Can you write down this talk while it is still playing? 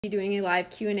Be doing a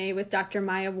live Q&A with Dr.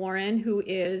 Maya Warren, who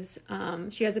is,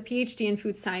 she has a PhD in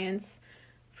food science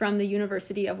from the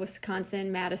University of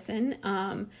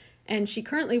Wisconsin-Madison, and she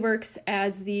currently works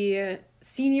as the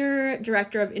Senior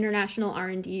Director of International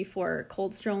R&D for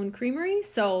Coldstone Creamery.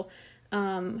 So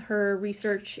her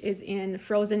research is in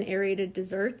frozen aerated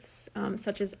desserts,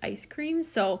 such as ice cream.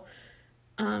 So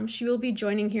she will be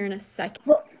joining here in a second.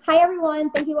 Well, hi, everyone.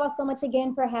 Thank you all so much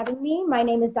again for having me. My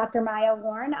name is Dr. Maya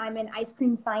Warren. I'm an ice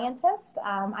cream scientist.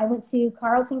 I went to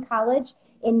Carleton College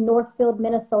in Northfield,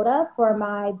 Minnesota for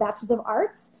my Bachelor's of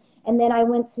Arts. And then I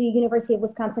went to University of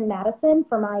Wisconsin-Madison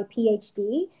for my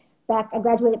PhD. I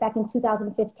graduated back in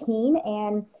 2015,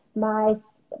 and my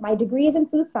degree is in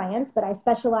food science, but I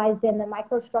specialized in the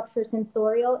microstructure,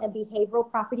 sensorial, and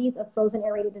behavioral properties of frozen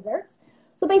aerated desserts.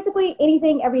 So basically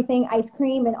anything, everything, ice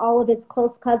cream and all of its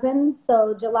close cousins.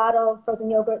 So gelato, frozen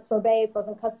yogurt, sorbet,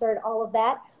 frozen custard, all of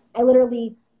that. I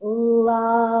literally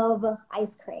love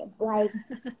ice cream. Like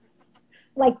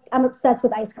I'm obsessed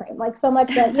with ice cream, like so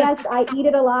much that yes, I eat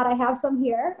it a lot. I have some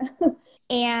here.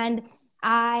 And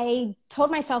I told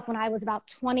myself when I was about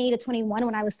 20 to 21,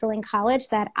 when I was still in college,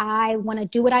 that I want to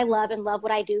do what I love and love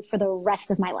what I do for the rest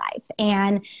of my life.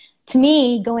 And to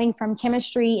me, going from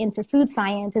chemistry into food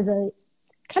science is a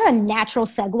kind of natural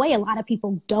segue. A lot of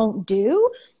people don't do,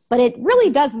 but it really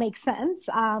does make sense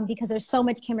because there's so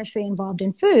much chemistry involved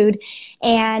in food.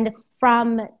 And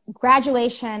from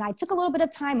graduation, I took a little bit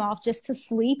of time off just to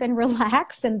sleep and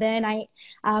relax. And then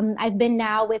I've been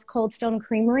now with Coldstone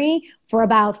Creamery for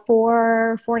about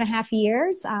four and a half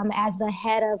years as the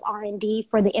head of R&D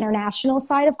for the international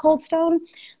side of Coldstone.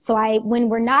 So when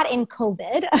we're not in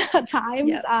COVID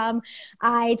times,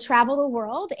 I travel the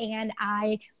world and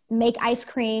I make ice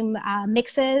cream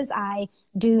mixes. I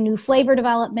do new flavor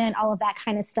development, all of that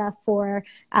kind of stuff for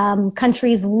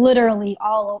countries literally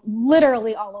all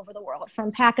over the world,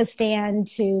 from Pakistan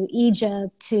to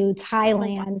Egypt to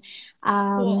Thailand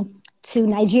to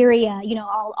Nigeria. You know,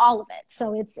 all of it.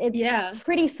 So it's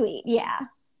pretty sweet. Yeah,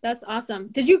 that's awesome.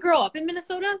 Did you grow up in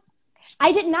Minnesota?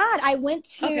 I did not. I went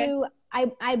to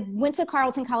I went to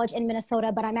Carleton College in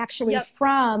Minnesota, but I'm actually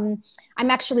from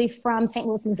St.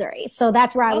 Louis, Missouri. So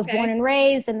that's where I was born and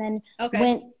raised, and then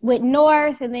went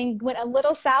north, and then went a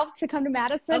little south to come to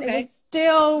Madison. It was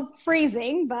still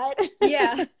freezing, but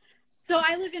yeah. So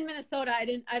I live in Minnesota. I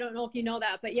don't know if you know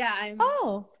that, but yeah, I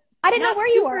didn't know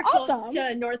where you were. Close Awesome.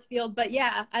 To Northfield, but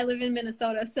yeah, I live in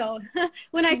Minnesota. So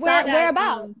when I saw that,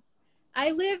 whereabouts?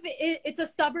 I live, it's a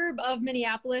suburb of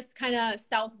Minneapolis, kind of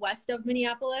southwest of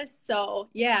Minneapolis. So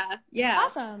yeah.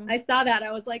 Awesome. I saw that.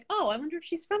 I was like, oh, I wonder if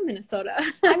she's from Minnesota.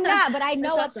 I'm not, but I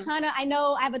know I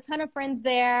have a ton of friends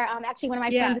there. Actually, one of my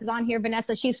friends is on here,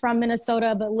 Vanessa. She's from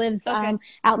Minnesota, but lives out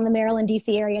in the Maryland,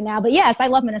 DC area now. But yes, I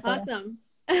love Minnesota. Awesome.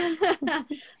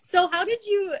 So how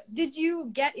did you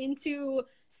get into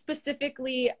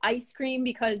specifically ice cream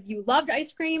because you loved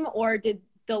ice cream, or did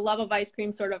the love of ice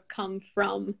cream sort of come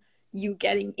from you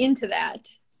getting into that?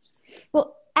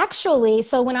 Well, actually,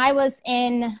 so when I was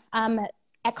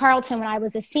at Carleton, when I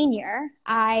was a senior,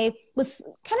 I was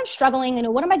kind of struggling,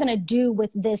 what am I going to do with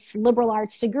this liberal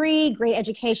arts degree, great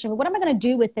education, but what am I going to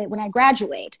do with it when I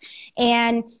graduate?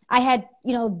 And I had,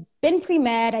 been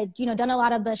pre-med, I'd, done a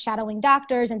lot of the shadowing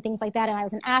doctors and things like that. And I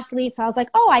was an athlete. So I was like,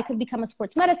 oh, I could become a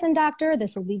sports medicine doctor.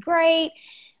 This will be great.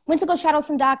 Went to go shadow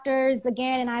some doctors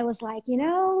again. And I was like,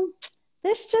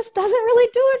 this just doesn't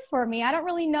really do it for me. I don't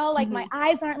really know, my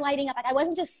eyes aren't lighting up. I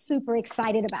wasn't just super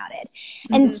excited about it.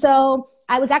 And so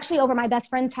I was actually over my best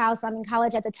friend's house. I'm in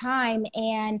college at the time,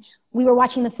 and we were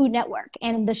watching the Food Network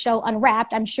and the show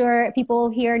Unwrapped. I'm sure people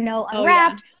here know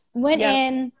Unwrapped. Went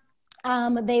in,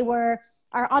 they were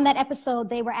on that episode,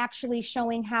 they were actually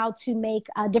showing how to make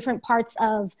different parts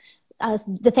of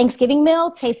the Thanksgiving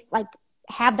meal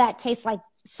have that taste like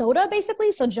soda,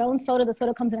 basically. So Jones soda, the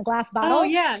soda comes in a glass bottle. Oh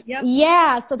yeah. Yep.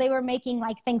 Yeah. So they were making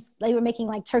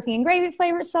turkey and gravy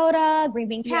flavored soda, green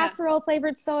bean casserole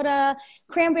flavored soda,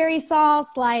 cranberry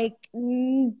sauce,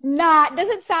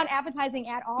 doesn't sound appetizing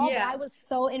at all. But I was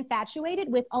so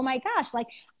infatuated with, oh my gosh,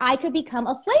 I could become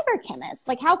a flavor chemist.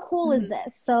 How cool is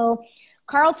this? So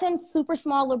Carleton, super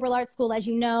small liberal arts school, as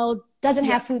you know, doesn't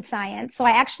have food science. So I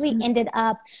actually ended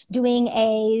up doing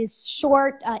a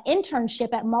short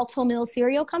internship at Malto Mill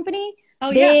Cereal Company.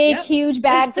 Big, huge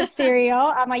bags of cereal.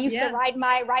 I used to ride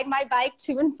my bike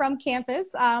to and from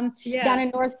campus down in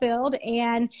Northfield,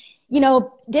 and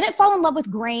didn't fall in love with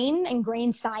grain and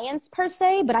grain science per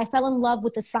se, but I fell in love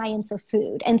with the science of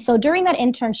food. And so during that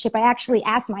internship, I actually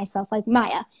asked myself,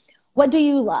 Maya, what do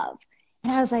you love?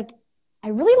 And I was like, I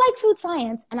really like food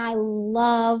science, and I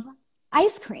love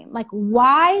ice cream. Like,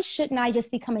 why shouldn't I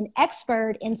just become an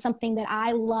expert in something that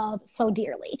I love so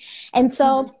dearly? And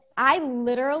so I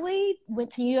literally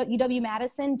went to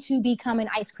UW-Madison to become an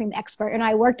ice cream expert. And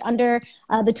I worked under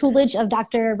the tutelage of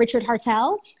Dr. Richard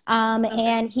Hartel.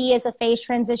 And he is a phase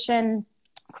transition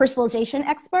crystallization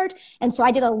expert. And so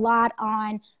I did a lot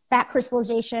on fat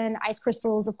crystallization, ice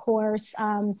crystals, of course.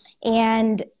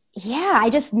 And yeah, I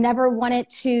just never wanted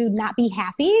to not be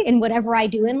happy in whatever I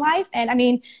do in life. And I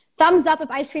mean, thumbs up if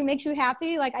ice cream makes you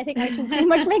happy. Like, I think ice cream pretty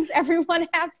much makes everyone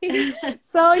happy.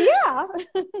 So yeah.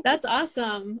 That's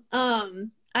awesome. I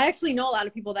actually know a lot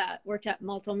of people that worked at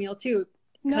Multi-Meal too,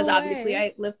 because obviously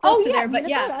I live close to there, but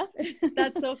Minnesota. Yeah,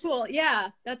 that's so cool. Yeah,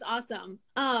 that's awesome.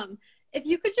 If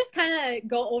you could just kind of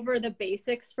go over the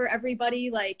basics for everybody,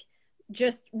 like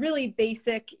just really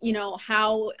basic, you know,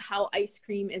 how ice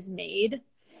cream is made.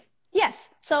 Yes.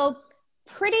 So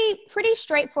pretty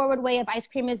straightforward way of ice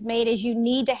cream is made is you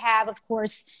need to have, of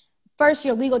course, first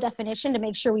your legal definition to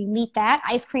make sure we meet that.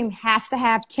 Ice cream has to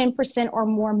have 10% or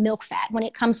more milk fat. When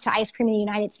it comes to ice cream in the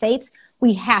United States,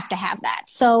 we have to have that.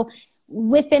 So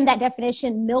within that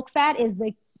definition, milk fat is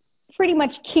the pretty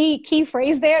much key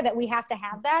phrase there, that we have to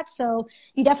have that. So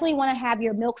you definitely want to have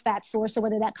your milk fat source. So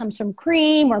whether that comes from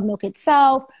cream or milk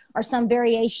itself or some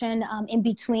variation in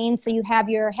between. So you have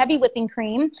your heavy whipping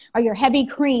cream or your heavy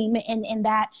cream in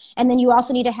that. And then you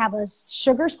also need to have a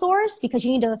sugar source, because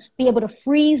you need to be able to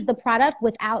freeze the product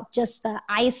without just the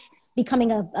ice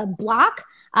becoming a block.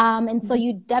 And so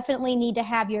you definitely need to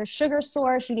have your sugar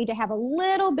source. You need to have a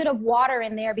little bit of water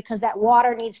in there, because that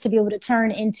water needs to be able to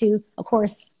turn into, of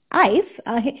course, ice,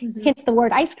 hence the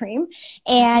word ice cream.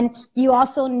 And you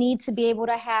also need to be able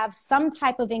to have some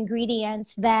type of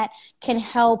ingredients that can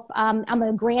help on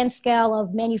the grand scale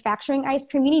of manufacturing ice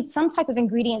cream. You need some type of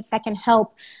ingredients that can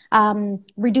help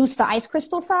reduce the ice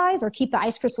crystal size or keep the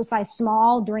ice crystal size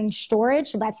small during storage.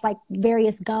 So that's like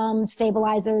various gums,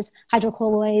 stabilizers,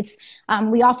 hydrocolloids.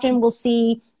 We often will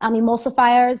see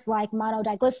emulsifiers like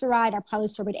monodiglyceride or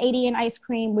polysorbate 80 in ice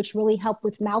cream, which really help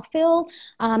with mouthfeel.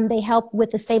 They help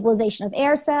with the stabilization of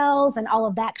air cells and all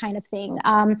of that kind of thing.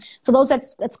 So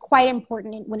that's quite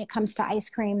important when it comes to ice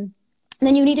cream. And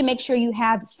then you need to make sure you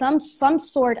have some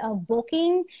sort of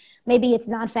bulking. Maybe it's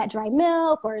non-fat dry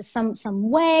milk or some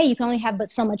whey. You can only have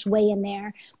but so much whey in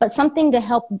there, but something to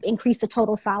help increase the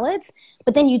total solids.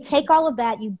 But then you take all of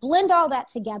that, you blend all that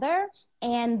together,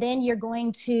 and then you're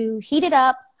going to heat it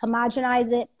up,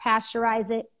 homogenize it, pasteurize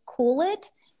it, cool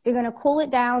it. You're going to cool it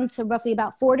down to roughly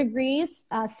about 4 degrees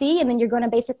C, and then you're going to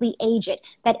basically age it.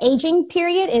 That aging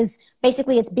period is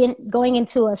basically, it's been going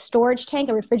into a storage tank,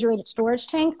 a refrigerated storage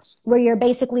tank, where you're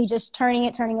basically just turning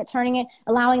it,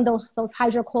 allowing those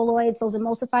hydrocolloids, those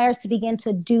emulsifiers to begin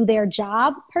to do their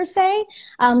job per se,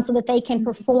 so that they can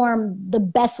perform the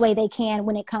best way they can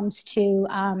when it comes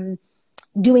to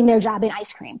doing their job in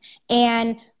ice cream.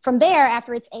 And from there,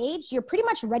 after it's aged, you're pretty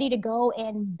much ready to go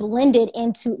and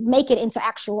make it into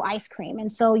actual ice cream.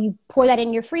 And so you pour that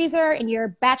in your freezer, in your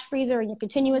batch freezer, in your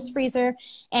continuous freezer,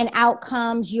 and out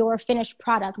comes your finished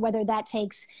product, whether that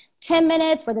takes 10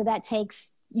 minutes, whether that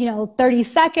takes 30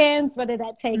 seconds, whether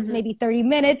that takes maybe 30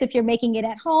 minutes if you're making it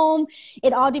at home.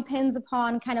 It all depends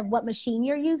upon kind of what machine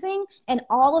you're using. And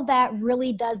all of that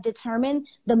really does determine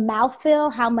the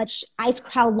mouthfeel,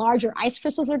 how large your ice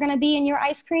crystals are going to be in your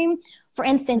ice cream. For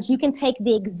instance, you can take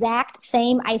the exact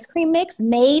same ice cream mix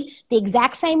made the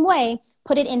exact same way,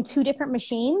 put it in 2 different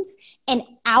machines, and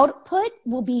output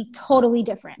will be totally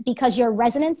different, because your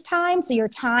resonance time, so your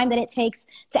time that it takes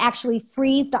to actually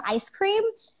freeze the ice cream,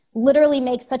 literally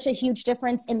makes such a huge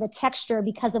difference in the texture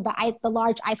because of the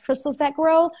large ice crystals that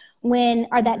grow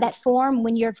that form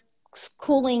when you're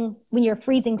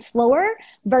freezing slower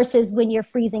versus when you're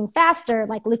freezing faster,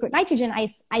 like liquid nitrogen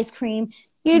ice cream.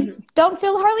 You don't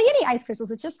feel hardly any ice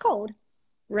crystals. It's just cold.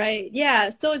 Right. Yeah.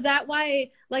 So is that why,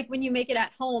 like, when you make it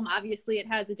at home, obviously it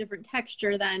has a different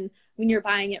texture than when you're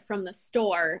buying it from the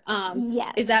store?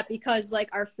 Yes. Is that because, like,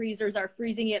 our freezers are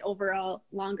freezing it over a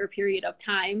longer period of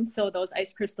time, so those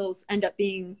ice crystals end up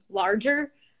being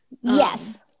larger?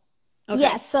 Yes. Okay.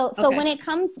 Yes. So when it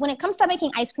comes to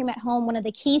making ice cream at home, one of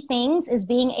the key things is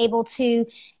being able to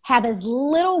have as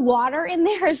little water in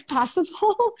there as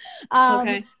possible,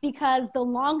 because the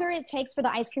longer it takes for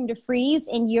the ice cream to freeze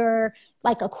in your,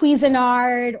 like a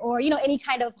Cuisinart or, any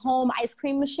kind of home ice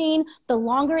cream machine, the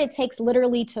longer it takes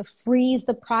literally to freeze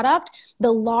the product,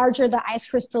 the larger the ice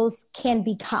crystals can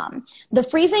become. The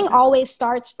freezing always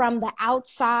starts from the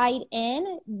outside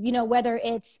in, whether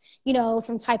it's,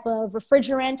 some type of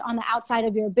refrigerant on the outside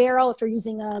of your barrel, if you're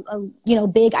using a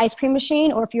big ice cream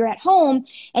machine, or if you're at home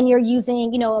and you're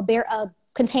using, a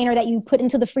container that you put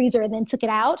into the freezer and then took it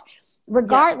out.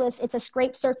 regardless, it's a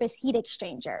scrape surface heat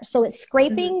exchanger. So it's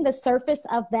scraping the surface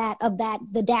of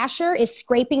the dasher is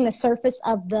scraping the surface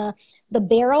of the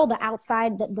barrel, the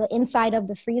outside, the inside of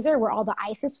the freezer where all the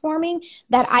ice is forming.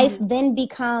 That ice then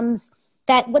becomes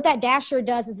what that dasher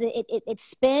does is it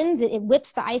spins, it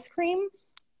whips the ice cream,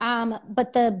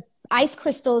 but the ice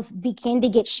crystals begin to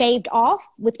get shaved off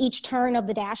with each turn of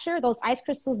the dasher. Those ice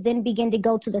crystals then begin to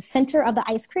go to the center of the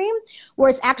ice cream, where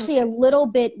it's actually a little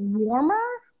bit warmer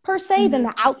per se than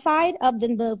the outside of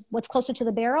what's closer to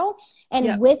the barrel.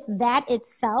 And with that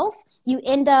itself, you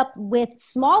end up with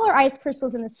smaller ice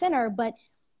crystals in the center, but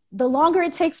the longer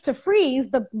it takes to freeze,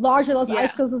 the larger those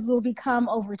ice crystals will become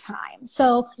over time.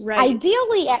 So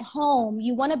ideally at home,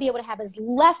 you want to be able to have as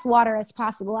less water as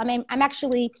possible. I mean, I'm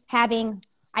actually having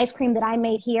ice cream that I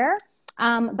made here,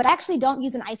 but I actually don't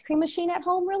use an ice cream machine at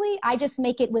home, really. I just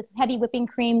make it with heavy whipping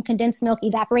cream, condensed milk,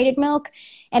 evaporated milk,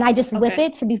 and I just whip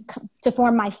it to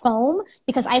form my foam,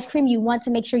 because ice cream, you want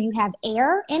to make sure you have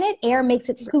air in it. Air makes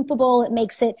it scoopable. It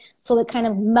makes it so it kind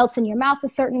of melts in your mouth a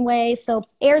certain way. So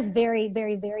air is very,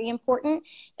 very, very important.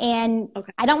 And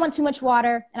I don't want too much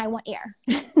water, and I want air.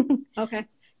 Okay.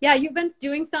 Yeah, you've been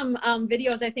doing some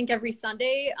videos, I think, every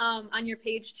Sunday on your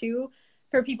page, too,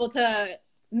 for people to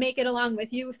make it along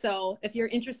with you. So if you're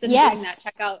interested in doing that,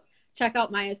 check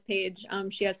out Maya's page.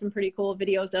 She has some pretty cool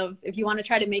videos of if you want to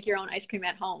try to make your own ice cream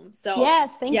at home. So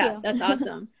thank you. That's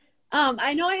awesome.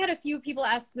 I know I had a few people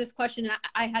ask this question, and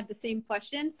I had the same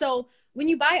question. So when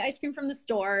you buy ice cream from the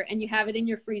store and you have it in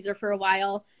your freezer for a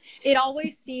while, it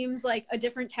always seems like a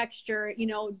different texture, you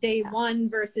know, day one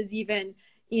versus even,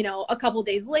 you know, a couple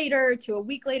days later to a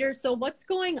week later. So what's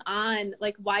going on?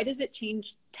 Like, why does it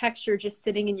change texture just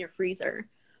sitting in your freezer?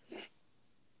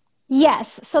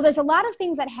 Yes. So there's a lot of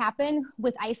things that happen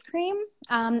with ice cream.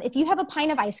 If you have a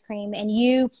pint of ice cream and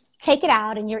you take it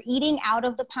out and you're eating out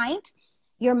of the pint,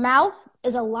 your mouth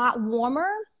is a lot warmer,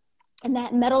 and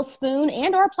that metal spoon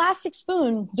and or plastic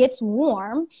spoon gets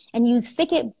warm, and you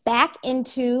stick it back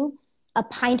into a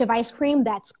pint of ice cream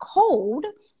that's cold.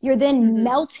 You're then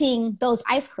melting those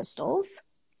ice crystals.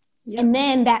 And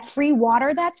then that free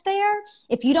water that's there,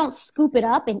 if you don't scoop it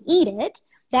up and eat it,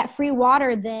 that free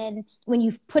water then, when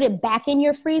you put it back in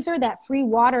your freezer, that free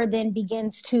water then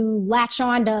begins to latch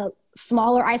on to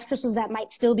smaller ice crystals that might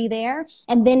still be there,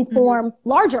 and then form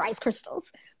larger ice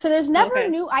crystals. So there's never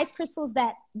new ice crystals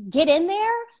that get in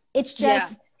there. It's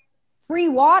just free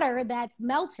water that's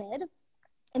melted.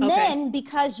 And then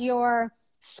because you're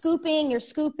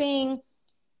scooping,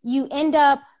 you end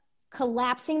up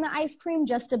collapsing the ice cream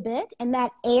just a bit. And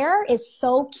that air is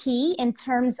so key in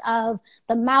terms of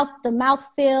the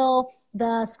mouthfeel,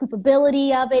 the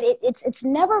scoopability of it. It's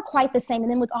never quite the same.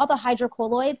 And then with all the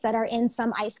hydrocolloids that are in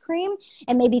some ice cream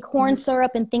and maybe corn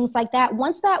syrup and things like that,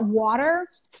 once that water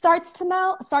starts to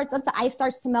melt, once the ice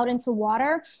starts to melt into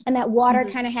water, and that water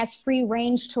kind of has free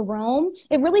range to roam,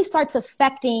 it really starts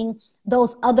affecting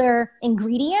those other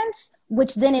ingredients,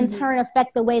 which then in turn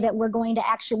affect the way that we're going to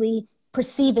actually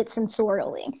perceive it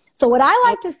sensorially. So what I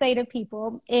like to say to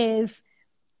people is,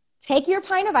 take your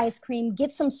pint of ice cream,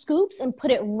 get some scoops and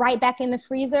put it right back in the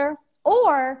freezer,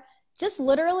 or just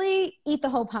literally eat the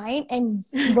whole pint and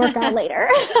work out later.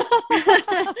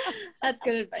 That's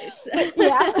good advice.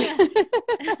 Yeah.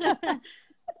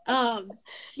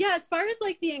 As far as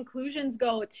like the inclusions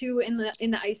go too in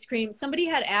the ice cream, somebody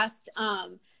had asked,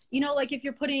 you know, like if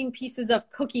you're putting pieces of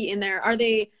cookie in there, are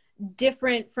they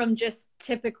different from just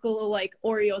typical like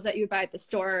Oreos that you buy at the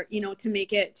store, you know, to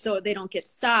make it so they don't get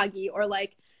soggy? Or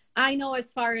like, I know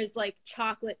as far as like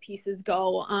chocolate pieces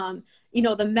go, you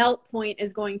know, the melt point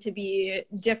is going to be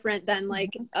different than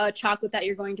like a chocolate that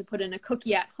you're going to put in a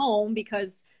cookie at home,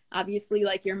 because obviously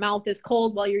like your mouth is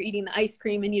cold while you're eating the ice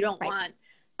cream and you don't want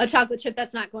a chocolate chip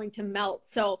that's not going to melt.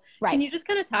 So can you just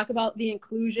kind of talk about the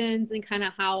inclusions and kind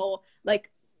of how like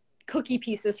cookie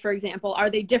pieces, for example, are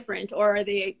they different, or are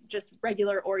they just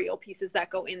regular Oreo pieces that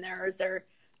go in there? Or is there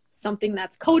something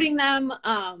that's coating them?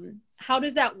 How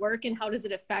does that work, and how does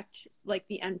it affect like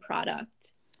the end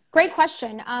product? Great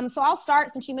question. So I'll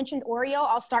start, since you mentioned Oreo,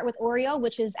 I'll start with Oreo,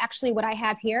 which is actually what I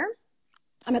have here.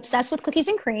 I'm obsessed with cookies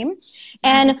and cream.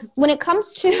 And when it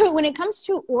comes to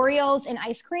Oreos and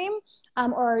ice cream,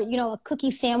 or, you know, a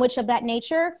cookie sandwich of that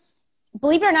nature,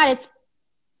 believe it or not, it's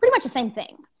pretty much the same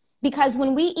thing. Because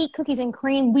when we eat cookies and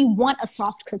cream, we want a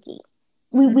soft cookie.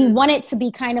 We want it to be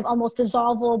kind of almost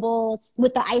dissolvable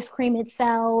with the ice cream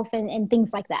itself and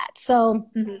things like that. So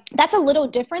that's a little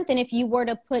different than if you were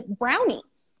to put brownie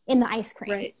in the ice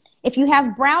cream. Right. If you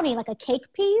have brownie, like a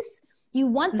cake piece, You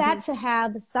want that to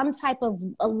have some type of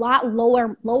a lot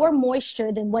lower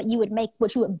moisture than what you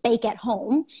would bake at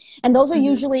home. And those are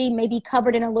usually maybe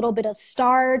covered in a little bit of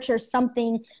starch or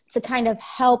something to kind of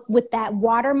help with that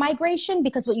water migration,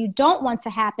 because what you don't want to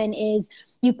happen is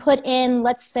you put in,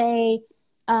 let's say,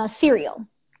 cereal.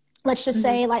 Let's just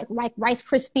say like Rice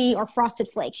Krispie or Frosted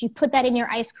Flakes. You put that in your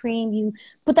ice cream, you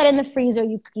put that in the freezer,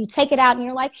 you take it out and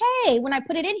you're like, hey, when I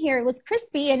put it in here, it was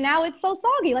crispy and now it's so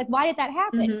soggy. Like, why did that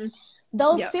happen?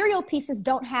 Those cereal pieces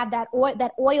don't have that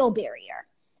oil barrier.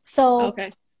 So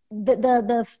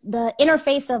the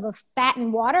interface of a fat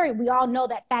and water, we all know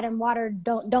that fat and water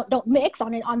don't mix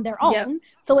on their own.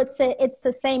 So it's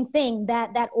the same thing,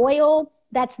 that oil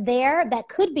that's there, that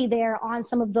could be there on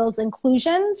some of those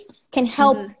inclusions, can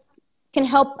help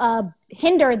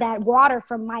hinder that water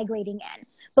from migrating in.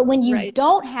 But when you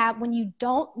don't have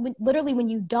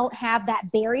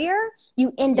that barrier,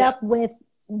 you end up with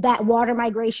that water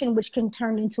migration, which can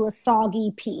turn into a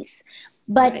soggy piece.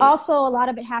 But also a lot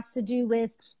of it has to do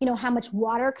with, how much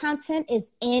water content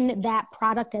is in that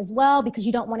product as well, because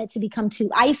you don't want it to become too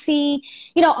icy.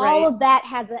 All of that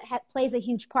plays a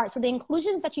huge part. So the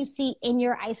inclusions that you see in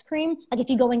your ice cream, like if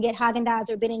you go and get Haagen-Dazs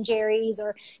or Ben & Jerry's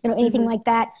or, anything like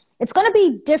that, it's going to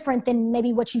be different than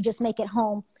maybe what you just make at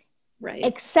home. Right.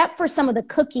 Except for some of the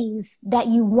cookies that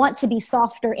you want to be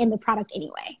softer in the product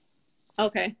anyway.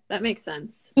 Okay. That makes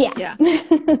sense. Yeah. Yeah.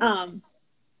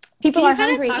 People are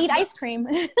hungry. Eat ice cream.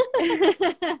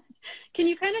 Can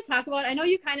you kind of talk about, I know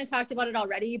you kind of talked about it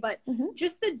already, but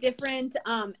just the different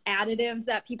additives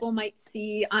that people might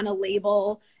see on a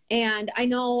label. And I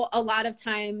know a lot of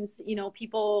times,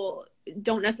 people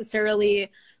don't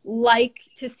necessarily like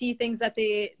to see things that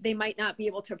they might not be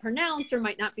able to pronounce or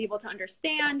might not be able to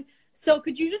understand. So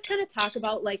could you just kind of talk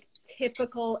about like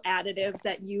typical additives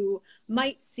that you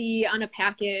might see on a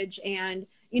package and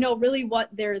really what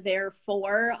they're there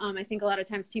for? I think a lot of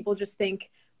times people just think,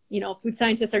 food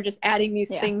scientists are just adding these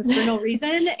things for no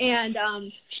reason.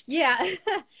 And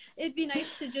it'd be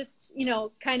nice to just,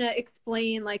 kind of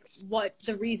explain like what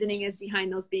the reasoning is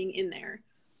behind those being in there.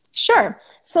 Sure.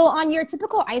 So on your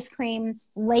typical ice cream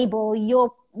label,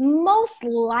 you'll most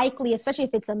likely, especially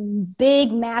if it's a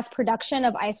big mass production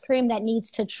of ice cream that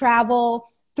needs to travel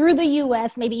through the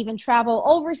US, maybe even travel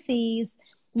overseas,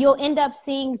 you'll end up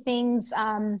seeing things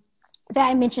that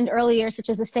I mentioned earlier, such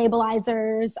as the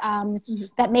stabilizers,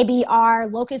 that maybe are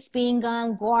locust bean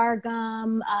gum, guar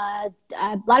gum.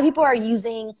 A lot of people are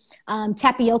using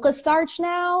tapioca starch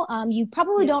now. You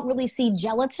probably don't really see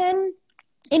gelatin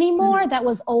anymore. That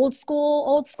was old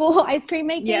school ice cream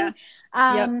making.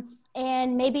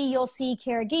 And maybe you'll see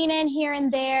carrageenan here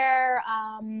and there.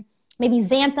 Maybe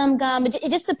xanthan gum. It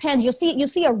just depends. You'll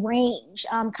see a range,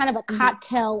 kind of a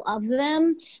cocktail of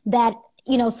them that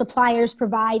suppliers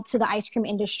provide to the ice cream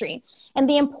industry. And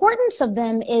the importance of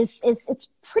them is it's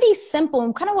pretty simple,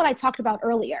 and kind of what I talked about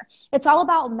earlier. It's all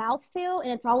about mouthfeel,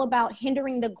 and it's all about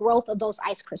hindering the growth of those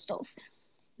ice crystals.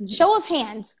 Show of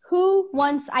hands, who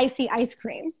wants icy ice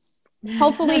cream?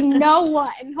 Hopefully no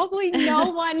one. Hopefully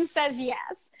no one says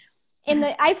yes. In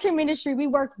the ice cream industry, we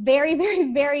work very,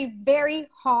 very, very, very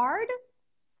hard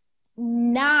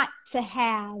not to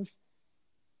have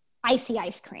icy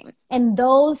ice cream. And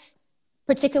those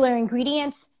particular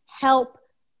ingredients help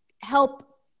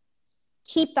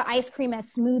keep the ice cream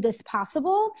as smooth as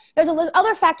possible. There's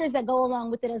other factors that go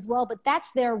along with it as well, but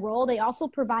that's their role. They also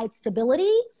provide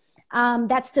stability.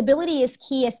 That stability is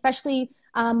key, especially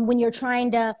when you're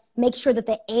trying to make sure that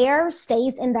the air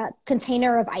stays in the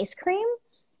container of ice cream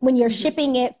when you're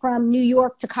shipping it from New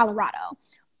York to Colorado.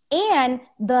 And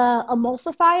the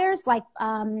emulsifiers, like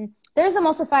there's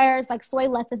emulsifiers like soy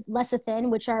lecithin,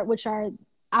 which are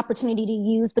opportunity to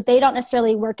use, but they don't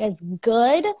necessarily work as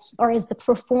good or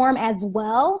perform as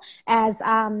well as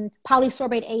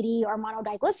polysorbate 80 or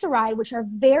monodiglyceride, which are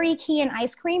very key in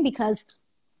ice cream, because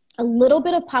a little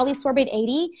bit of polysorbate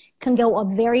 80 can go a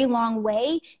very long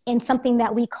way in something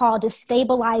that we call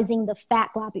destabilizing the fat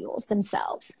globules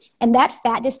themselves. And that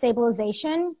fat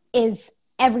destabilization is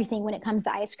everything when it comes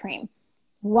to ice cream.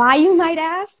 Why, you might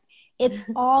ask? It's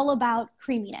all about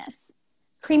creaminess.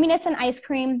 Creaminess in ice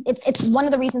cream, it's one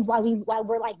of the reasons why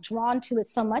we're like drawn to it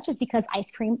so much, is because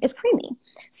ice cream is creamy.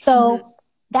 So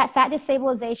that fat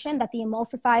destabilization that the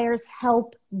emulsifiers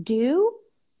help do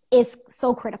is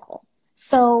so critical.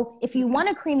 So if you want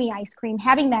a creamy ice cream,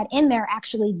 having that in there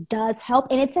actually does help.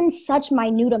 And it's in such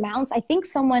minute amounts. I think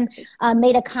someone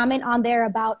made a comment on there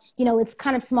about, it's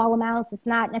kind of small amounts. It's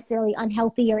not necessarily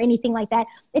unhealthy or anything like that.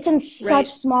 It's in such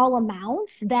small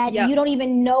amounts that you don't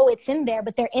even know it's in there,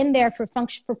 but they're in there for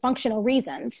functional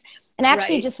reasons. And I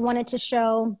actually just wanted to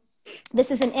show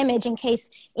this is an image in case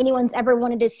anyone's ever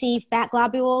wanted to see fat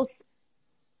globules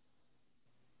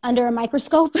under a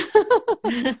microscope.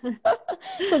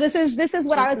 So this is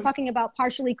what I was talking about,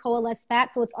 partially coalesced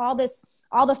fat. So it's all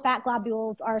the fat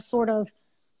globules are sort of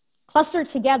clustered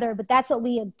together, but that's what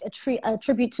we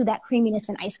attribute to that creaminess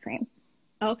in ice cream.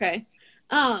 Okay.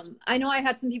 I know I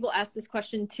had some people ask this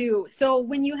question too. So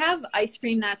when you have ice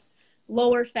cream that's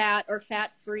lower fat or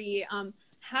fat-free,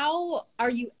 how are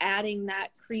you adding that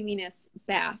creaminess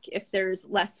back if there's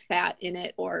less fat in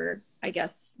it? Or I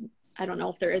guess, I don't know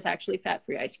if there is actually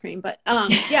fat-free ice cream, but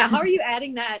yeah, how are you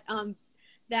adding that,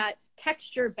 that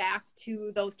texture back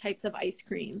to those types of ice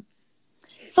cream?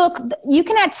 So you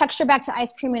can add texture back to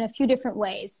ice cream in a few different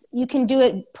ways. You can do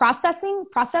it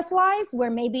process-wise, where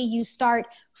maybe you start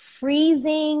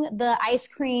freezing the ice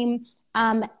cream.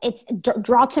 Its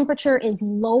draw temperature is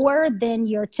lower than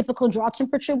your typical draw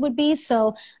temperature would be.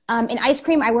 So in ice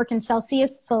cream, I work in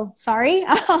Celsius, so sorry.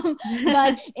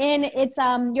 But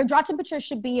your draw temperature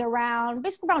should be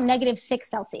basically around -6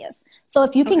 Celsius. So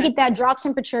if you can get that draw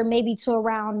temperature maybe to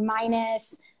around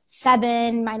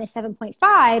 -7,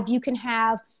 -7.5, you can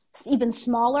have even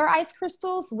smaller ice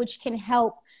crystals, which can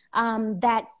help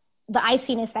the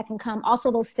iciness that can come.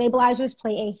 Also, those stabilizers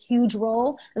play a huge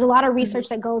role. There's a lot of research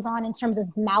that goes on in terms of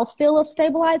mouthfeel of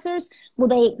stabilizers. Will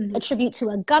they attribute to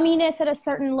a gumminess at a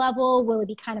certain level? Will it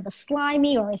be kind of a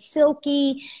slimy or a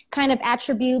silky kind of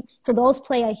attribute? So those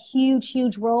play a huge,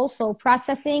 huge role. So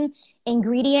processing,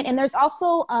 ingredient, and there's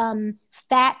also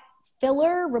fat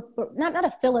filler, not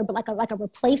a filler, but like a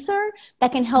replacer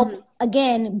that can help,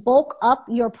 again, bulk up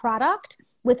your product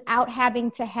without having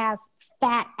to have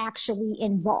fat actually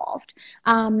involved.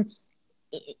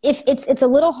 If it's a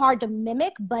little hard to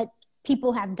mimic, but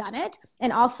people have done it.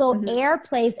 And also air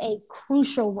plays a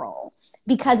crucial role,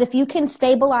 because if you can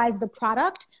stabilize the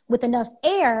product with enough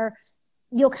air,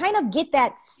 you'll kind of get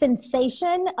that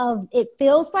sensation of it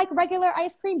feels like regular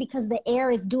ice cream because the air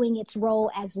is doing its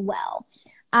role as well.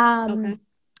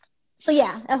 So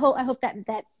yeah, I hope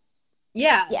that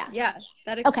yeah,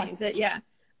 that explains it. Yeah.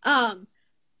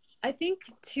 I think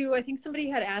somebody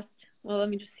had asked, well, let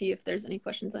me just see if there's any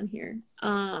questions on here.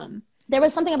 There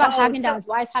was something about Haagen-Dazs.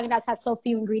 Why does Haagen-Dazs have so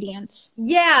few ingredients?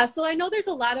 Yeah, so I know there's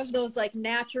a lot of those like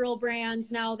natural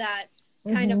brands now that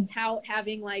kind of tout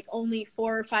having like only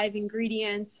 4 or 5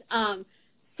 ingredients.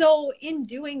 So in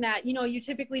doing that, you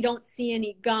typically don't see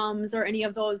any gums or any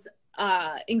of those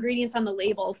ingredients on the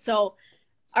label. So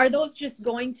are those just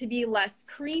going to be less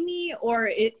creamy, or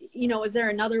is there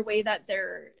another way that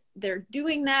they're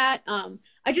doing that?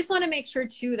 I just want to make sure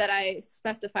too that I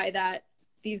specify that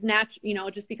these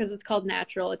just because it's called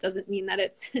natural, it doesn't mean that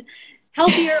it's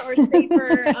healthier or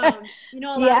safer. A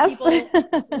lot of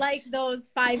people like those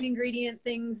 5 ingredient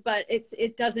things, but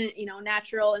it doesn't,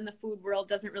 natural in the food world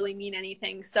doesn't really mean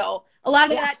anything. So a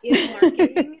lot of that is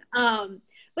marketing.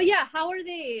 But yeah, how are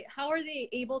they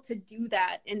able to do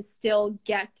that and still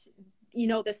get,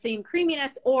 the same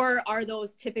creaminess, or are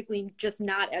those typically just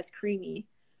not as creamy?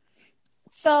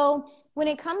 So when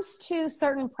it comes to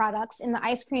certain products in the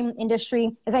ice cream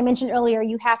industry, as I mentioned earlier,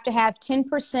 you have to have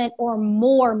 10% or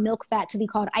more milk fat to be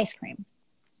called ice cream.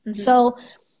 So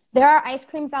there are ice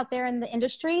creams out there in the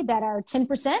industry that are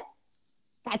 10%.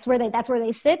 That's where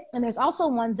they sit. And there's also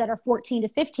ones that are 14 to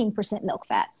 15% milk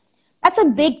fat. That's a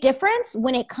big difference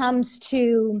when it comes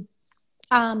to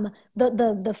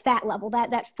the fat level.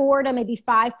 That 4 to maybe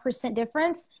 5%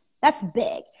 difference, that's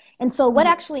big. And so what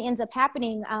actually ends up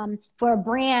happening for a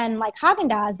brand like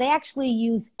Haagen-Dazs, they actually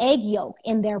use egg yolk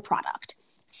in their product.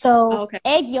 So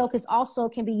egg yolk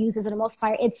can be used as an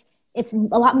emulsifier. It's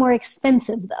a lot more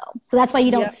expensive though. So that's why you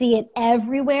don't see it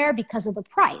everywhere because of the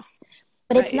price.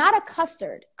 But it's not a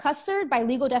custard. Custard, by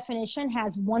legal definition,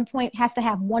 has to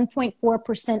have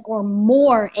 1.4% or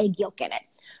more egg yolk in it.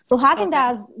 So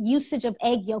Haagen-Dazs usage of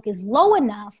egg yolk is low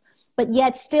enough, but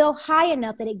yet still high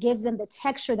enough that it gives them the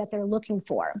texture that they're looking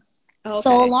for.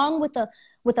 So along with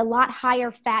a lot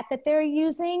higher fat that they're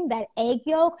using, that egg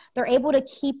yolk, they're able to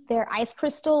keep their ice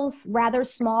crystals rather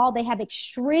small. They have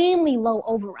extremely low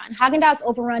overrun. Haagen-Dazs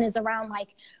overrun is around like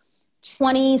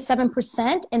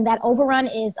 27%, and that overrun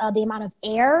is the amount of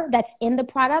air that's in the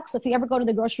product. So if you ever go to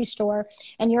the grocery store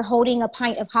and you're holding a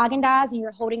pint of Haagen-Dazs and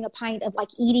you're holding a pint of like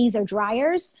Edie's or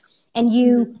Dryers, and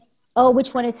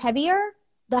which one is heavier?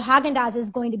 The Haagen-Dazs is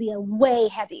going to be a way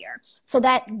heavier. So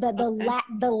that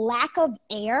the lack of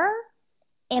air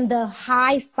and the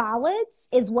high solids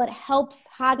is what helps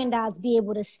Haagen-Dazs be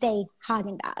able to stay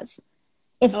Haagen-Dazs.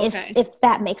 If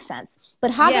that makes sense.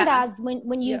 But Haagen-Dazs,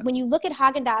 when you look at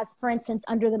Haagen-Dazs, for instance,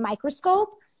 under the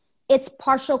microscope, it's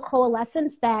partial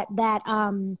coalescence that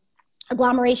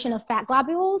agglomeration of fat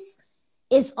globules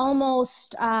is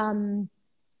almost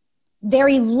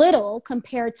very little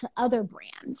compared to other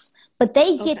brands, but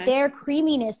they get their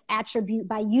creaminess attribute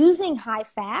by using high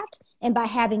fat and by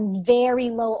having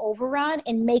very low overrun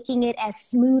and making it as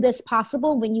smooth as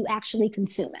possible when you actually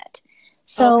consume it.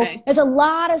 So there's a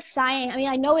lot of science. I mean,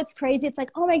 I know it's crazy. It's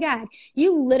like, oh my God,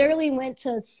 you literally went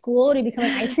to school to become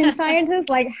an ice cream scientist?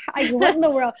 Like what in the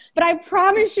world? But I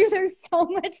promise you there's so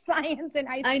much science in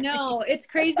ice cream. I know. It's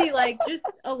crazy. Like just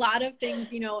a lot of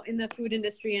things, you know, in the food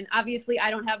industry. And obviously I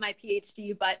don't have my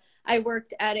PhD, but I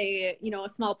worked at a, you know, a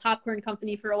small popcorn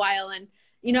company for a while. And,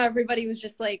 you know, everybody was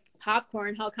just like,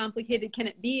 popcorn, how complicated can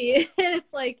it be? And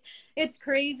it's like, it's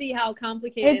crazy how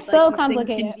complicated it's so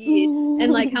complicated can be.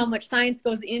 And like how much science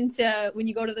goes into when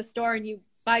you go to the store and you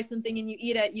buy something and you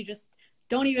eat it, you just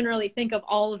don't even really think of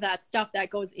all of that stuff that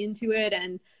goes into it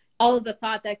and all of the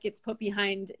thought that gets put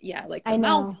behind, like the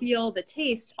mouthfeel, the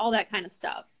taste, all that kind of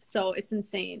stuff. So it's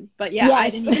insane. But yeah, I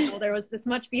didn't even know there was this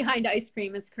much behind ice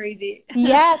cream. It's crazy.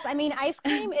 Yes. I mean, ice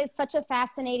cream is such a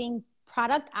fascinating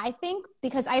product, I think,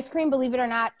 because ice cream, believe it or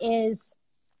not, is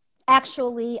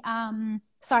actually,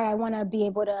 sorry, I want to be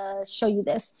able to show you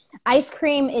this. Ice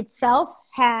cream itself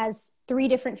has 3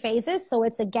 different phases. So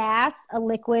it's a gas, a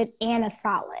liquid, and a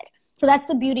solid. So that's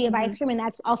the beauty of ice cream. And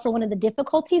that's also one of the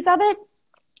difficulties of it.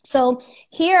 So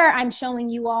here I'm showing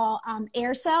you all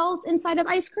air cells inside of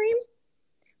ice cream.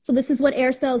 So this is what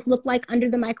air cells look like under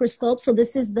the microscope. So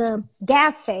this is the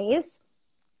gas phase.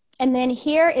 And then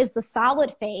here is the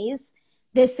solid phase.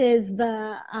 This is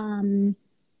the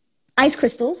ice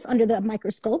crystals under the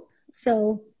microscope.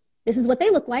 So this is what they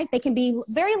look like. They can be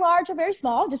very large or very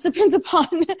small, just depends upon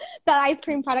the ice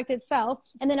cream product itself.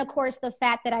 And then, of course, the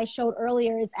fat that I showed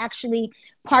earlier is actually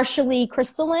partially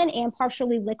crystalline and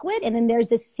partially liquid. And then there's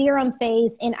this serum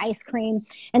phase in ice cream.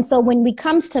 And so when it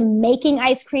comes to making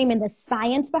ice cream and the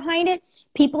science behind it,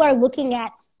 people are looking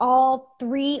at all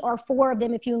 3 or 4 of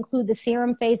them, if you include the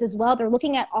serum phase as well. They're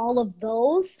looking at all of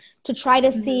those to try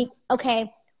to see,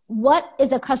 okay, what is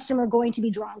the customer going to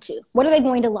be drawn to? What are they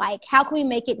going to like? How can we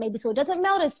make it maybe so it doesn't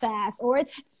melt as fast, or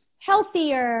it's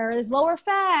healthier, or there's lower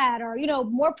fat, or, you know,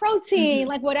 more protein,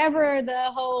 like whatever the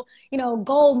whole, you know,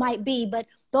 goal might be. But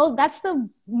that's the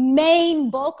main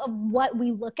bulk of what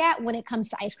we look at when it comes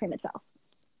to ice cream itself.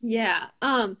 Yeah.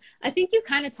 I think you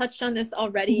kind of touched on this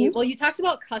already. Well, you talked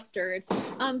about custard.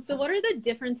 So what are the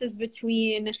differences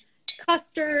between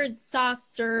custard, soft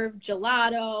serve,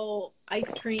 gelato,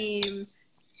 ice cream?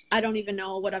 I don't even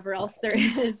know whatever else there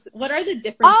is. What are the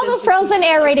differences? All the frozen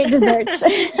aerated desserts.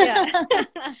 Yeah.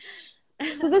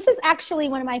 So this is actually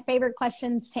one of my favorite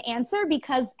questions to answer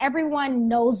because everyone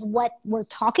knows what we're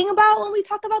talking about when we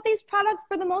talk about these products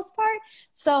for the most part.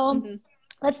 So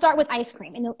let's start with ice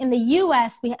cream. In the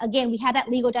U.S., we have that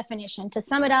legal definition. To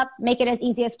sum it up, make it as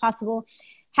easy as possible.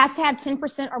 Has to have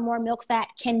 10% or more milk fat,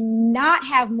 cannot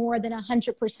have more than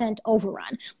 100%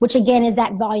 overrun, which again is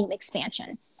that volume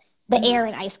expansion, the air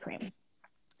in ice cream.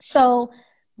 So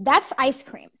that's ice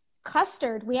cream.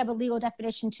 Custard, we have a legal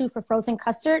definition too for frozen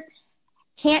custard,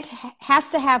 has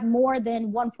to have more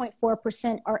than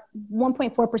 1.4% or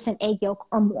 1.4% egg yolk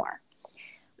or more.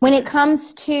 When it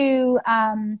comes to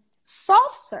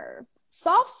soft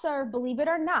serve, believe it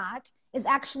or not, is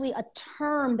actually a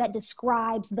term that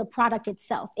describes the product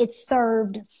itself. It's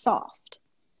served soft.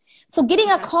 So getting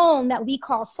a cone that we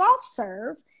call soft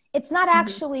serve, it's not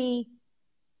actually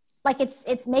like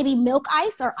it's maybe milk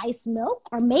ice or ice milk,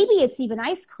 or maybe it's even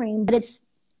ice cream, but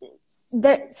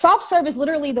the soft serve is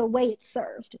literally the way it's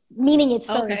served, meaning it's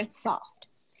served soft.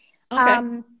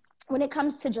 When it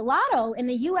comes to gelato, in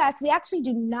the US, we actually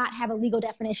do not have a legal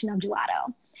definition of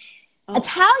gelato.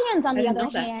 Italians, on the other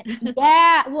hand,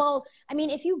 well, I mean,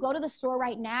 if you go to the store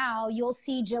right now, you'll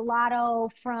see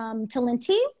gelato from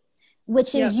Talenti,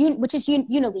 which is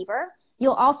Unilever.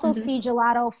 You'll also see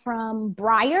gelato from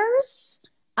Breyers,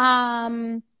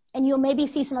 and you'll maybe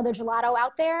see some other gelato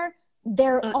out there.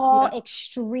 They're all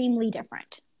extremely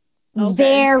different,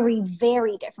 very,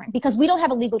 very different, because we don't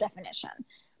have a legal definition.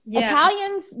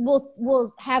 Italians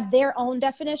will have their own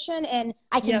definition, and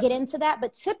I can get into that.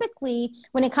 But typically,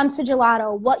 when it comes to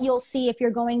gelato, what you'll see if you're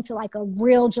going to like a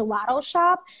real gelato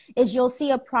shop is you'll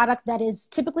see a product that is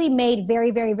typically made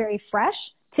very, very, very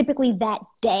fresh, typically that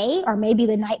day or maybe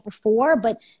the night before,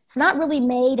 but it's not really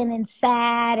made and then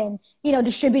sat and, you know,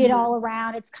 distributed all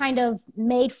around. It's kind of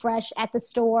made fresh at the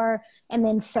store and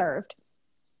then served.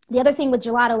 The other thing with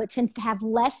gelato, it tends to have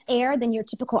less air than your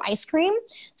typical ice cream.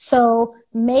 So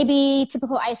maybe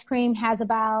typical ice cream has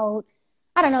about,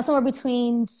 I don't know, somewhere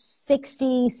between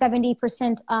 60,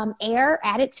 70% air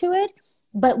added to it.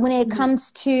 But when it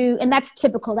comes to, and that's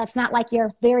typical, that's not like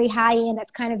your very high end,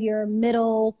 that's kind of your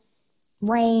middle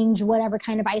range, whatever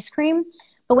kind of ice cream.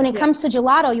 But when it comes to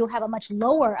gelato, you'll have a much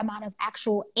lower amount of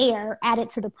actual air added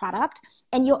to the product.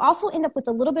 And you'll also end up with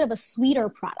a little bit of a sweeter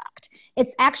product.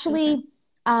 It's actually,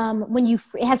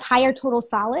 it has higher total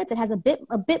solids. It has a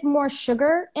bit more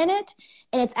sugar in it.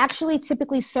 And it's actually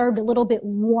typically served a little bit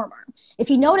warmer. If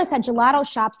you notice at gelato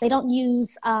shops, they don't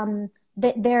use,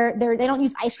 they don't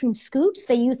use ice cream scoops.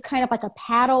 They use kind of like a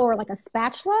paddle or like a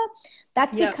spatula.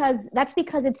 That's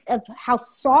because it's of how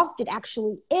soft it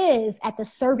actually is at the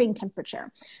serving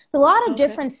temperature. So a lot of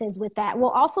differences with that. We'll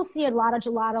also see a lot of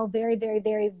gelato very, very,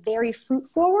 very, very fruit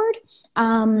forward.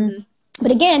 But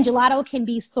again, gelato can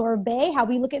be sorbet, how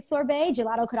we look at sorbet.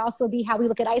 Gelato could also be how we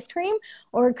look at ice cream,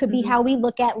 or it could be how we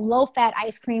look at low-fat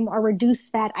ice cream or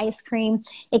reduced-fat ice cream.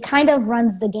 It kind of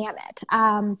runs the gamut.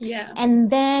 And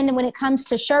then when it comes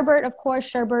to sherbet, of course,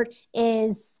 sherbet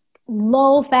is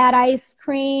low-fat ice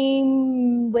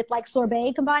cream with like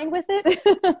sorbet combined with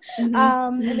it.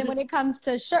 And then when it comes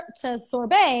to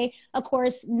sorbet, of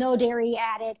course, no dairy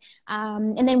added.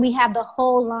 And then we have the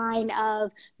whole line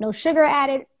of no sugar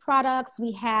added products.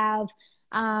 We have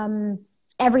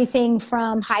everything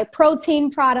from high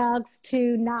protein products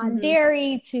to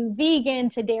non-dairy to vegan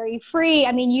to dairy free.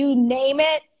 I mean, you name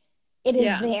it, it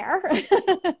is there.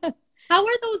 How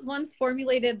are those ones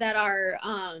formulated that are,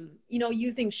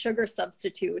 using sugar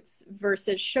substitutes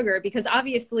versus sugar? Because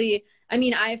obviously, I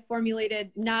mean, I've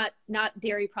formulated not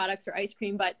dairy products or ice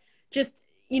cream, but just,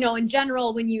 in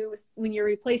general, when you're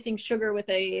replacing sugar with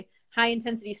a high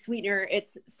intensity sweetener,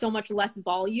 it's so much less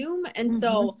volume. And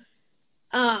so,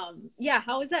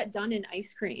 how is that done in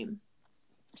ice cream?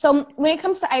 So when it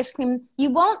comes to ice cream,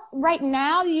 right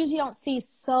now, you usually don't see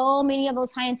so many of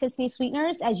those high intensity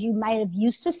sweeteners as you might have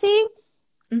used to see.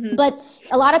 But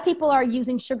a lot of people are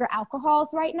using sugar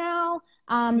alcohols right now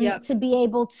to be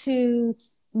able to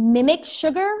mimic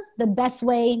sugar the best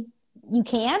way you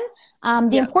can.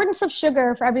 The importance of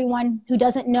sugar, for everyone who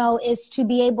doesn't know, is to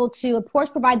be able to, of course,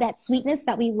 provide that sweetness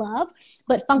that we love,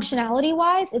 but functionality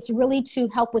wise, it's really to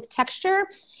help with texture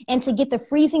and to get the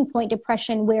freezing point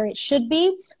depression where it should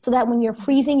be, so that when you're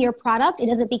freezing your product, it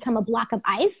doesn't become a block of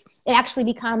ice. It actually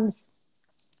becomes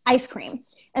ice cream.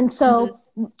 And so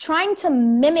trying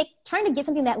to get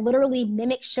something that literally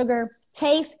mimics sugar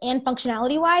taste and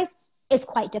functionality wise is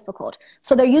quite difficult.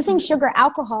 So they're using sugar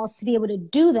alcohols to be able to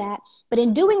do that. But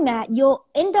in doing that, you'll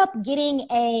end up getting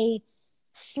a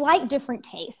slight different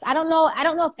taste. I don't know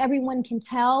if everyone can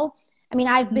tell. I mean,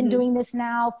 I've been doing this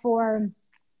now for,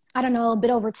 a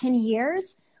bit over 10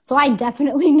 years. So I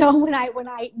definitely know when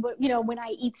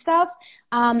I eat stuff.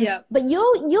 But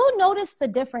you'll notice the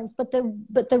difference. But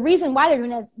the reason why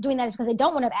they're doing that is because they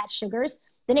don't want to add sugars.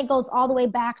 Then it goes all the way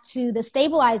back to the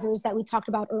stabilizers that we talked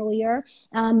about earlier.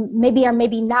 Maybe or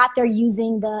maybe not, they're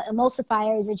using the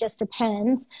emulsifiers. It just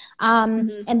depends.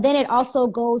 And then it also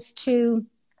goes to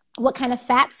what kind of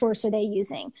fat source are they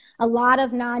using? A lot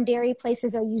of non-dairy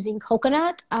places are using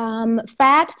coconut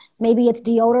fat. Maybe it's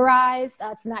deodorized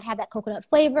to not have that coconut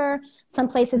flavor. Some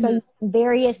places are using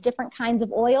various different kinds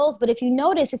of oils. But if you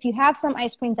notice, if you have some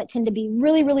ice creams that tend to be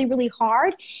really, really, really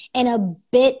hard and a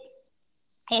bit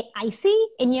icy,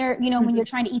 and when you're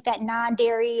trying to eat that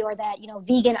non-dairy or that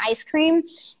vegan ice cream,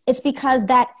 it's because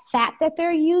that fat that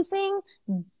they're using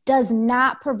does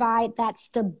not provide that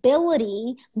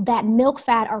stability that milk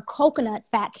fat or coconut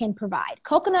fat can provide.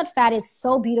 Coconut fat is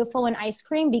so beautiful in ice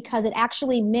cream because it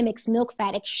actually mimics milk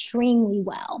fat extremely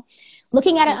well.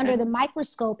 Looking at it under the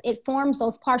microscope, it forms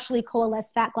those partially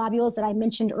coalesced fat globules that I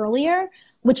mentioned earlier,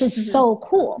 which is so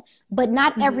cool. But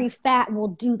not every fat will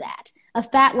do that. A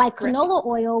fat like canola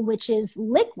oil, which is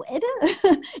liquid,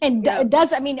 and it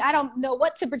does, I don't know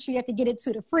what temperature you have to get it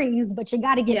to freeze, but you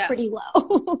got to get it pretty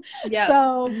low.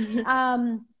 So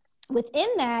within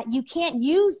that, you can't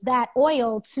use that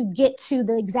oil to get to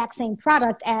the exact same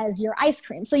product as your ice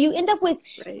cream. So you end up with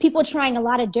people trying a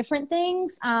lot of different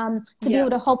things to be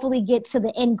able to hopefully get to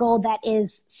the end goal that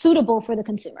is suitable for the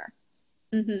consumer.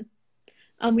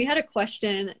 We had a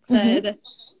question that said,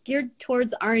 geared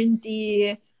towards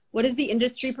R&D, what is the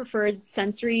industry preferred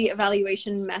sensory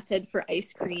evaluation method for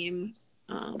ice cream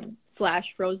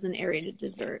 / frozen aerated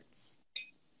desserts?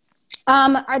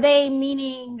 Are they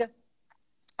meaning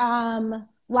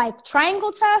like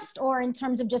triangle test, or in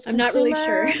terms of just consumer? I'm not really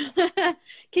sure.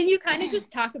 Can you kind of just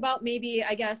talk about maybe,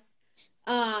 I guess,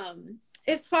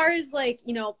 as far as like,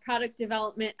 product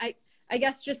development, I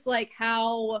guess just like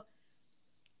how,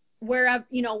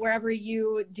 wherever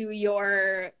you do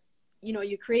your,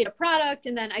 you create a product,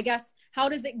 and then I guess how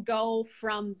does it go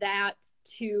from that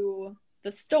to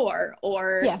the store,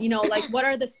 or, Yeah. you know, like what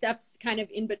are the steps kind of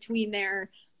in between there?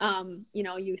 You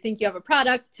know, you think you have a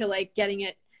product to like getting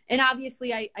it. And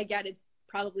obviously I get it's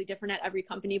probably different at every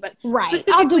company, but Right.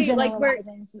 I'll do specifically like where,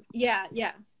 generalizing. yeah,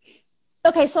 yeah.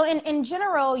 Okay, so in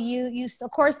general, you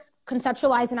of course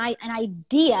conceptualize an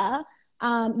idea.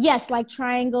 Yes, like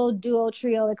triangle, duo,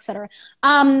 trio, etc.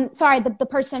 Sorry, the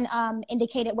person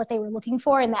indicated what they were looking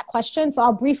for in that question, so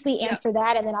I'll briefly Yep. answer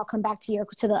that, and then I'll come back to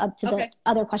the Okay.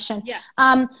 other question. Yeah.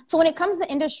 So when it comes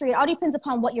to industry, it all depends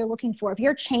upon what you're looking for. If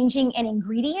you're changing an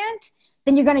ingredient,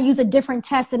 then you're going to use a different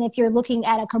test than if you're looking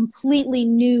at a completely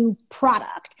new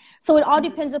product. So it all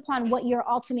depends upon what your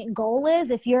ultimate goal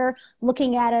is. If you're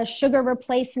looking at a sugar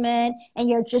replacement and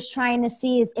you're just trying to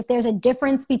see if there's a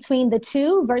difference between the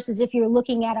two, versus if you're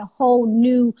looking at a whole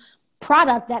new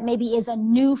product that maybe is a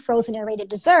new frozen aerated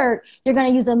dessert, you're going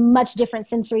to use a much different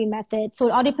sensory method. So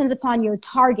it all depends upon your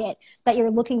target that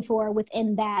you're looking for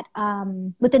within that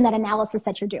analysis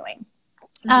that you're doing.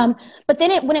 But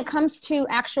then when it comes to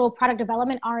actual product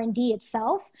development, R&D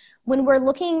itself, when we're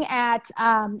looking at,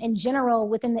 in general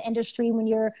within the industry, when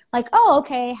you're like, oh,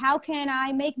 okay, how can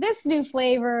I make this new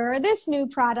flavor or this new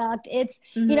product? It's,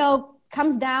 you know,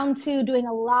 comes down to doing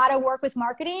a lot of work with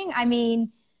marketing. I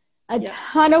mean, a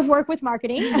ton of work with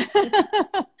marketing. Because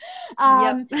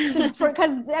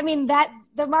I mean,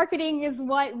 the marketing is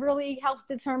what really helps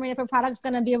determine if a product's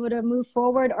going to be able to move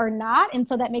forward or not. And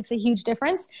so that makes a huge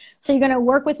difference. So you're going to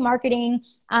work with marketing.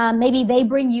 Maybe they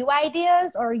bring you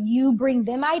ideas, or you bring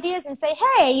them ideas and say,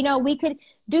 hey, you know, we could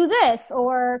do this,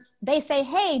 or they say,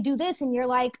 hey, do this. And you're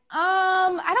like,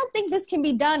 I don't think this can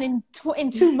be done in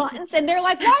 2 months. And they're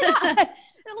like, why not?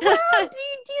 Well, do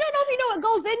you don't know if you know what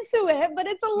goes into it, but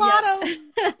it's a lot of,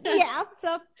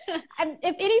 So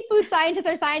if any food scientists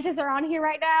or scientists are on here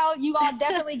right now, you all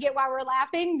definitely get why we're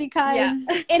laughing, because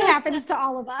it happens to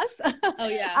all of us. Oh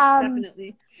yeah,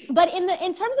 definitely. But in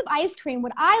terms of ice cream,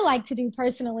 what I like to do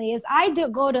personally is I do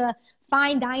go to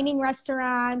fine dining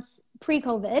restaurants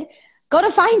pre-COVID. Go to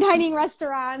fine dining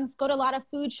restaurants, go to a lot of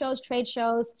food shows, trade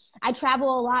shows. I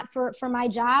travel a lot for my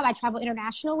job. I travel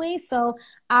internationally. So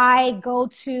I go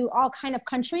to all kind of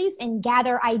countries and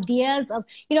gather ideas of,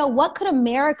 you know, what could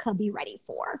America be ready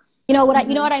for? You know what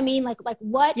you know what I mean? Like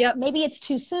what, maybe it's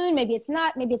too soon, maybe it's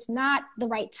not the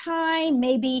right time,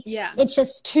 maybe it's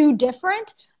just too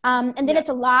different. And then it's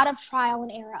a lot of trial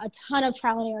and error, a ton of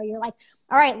trial and error. You're like,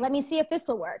 all right, let me see if this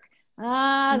will work.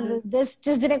 This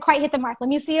just didn't quite hit the mark. Let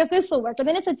me see if this will work. And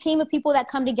then it's a team of people that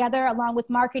come together along with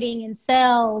marketing and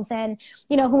sales and,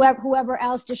 you know, whoever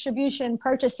else, distribution,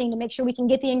 purchasing, to make sure we can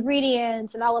get the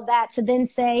ingredients and all of that, to then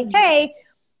say, hey,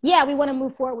 yeah, we want to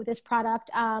move forward with this product.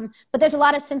 But there's a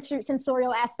lot of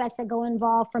sensorial aspects that go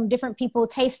involved, from different people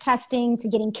taste testing to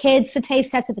getting kids to taste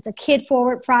test if it's a kid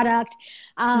forward product.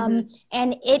 And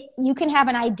you can have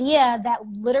an idea that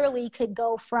literally could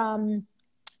go from,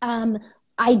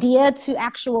 idea to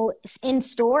actual in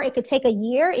store. It could take a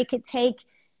year. It could take,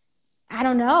 I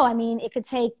don't know. I mean, it could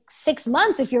take 6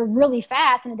 months if you're really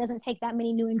fast and it doesn't take that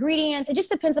many new ingredients. It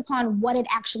just depends upon what it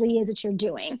actually is that you're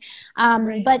doing.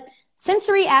 But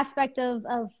sensory aspect of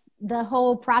the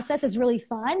whole process is really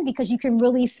fun, because you can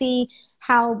really see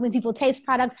how, when people taste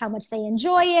products, how much they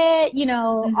enjoy it, you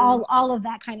know, all of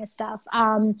that kind of stuff.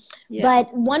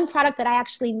 But one product that I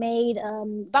actually made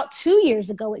about 2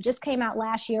 years ago, it just came out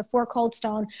last year for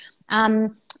Coldstone,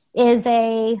 is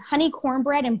a honey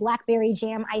cornbread and blackberry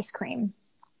jam ice cream.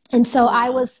 And so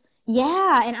that's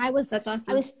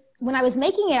awesome. When I was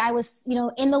making it, I was, you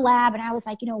know, in the lab, and I was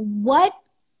like, you know, what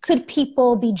could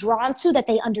people be drawn to that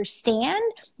they understand,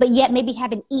 but yet maybe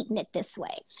haven't eaten it this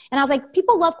way? And I was like,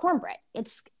 people love cornbread.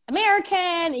 It's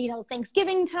American, you know,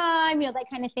 Thanksgiving time, you know, that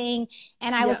kind of thing.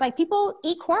 And I was like, people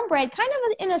eat cornbread kind of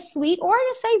in a sweet or in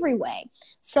a savory way.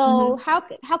 So how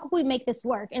could we make this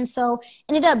work? And so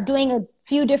ended up doing a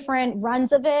few different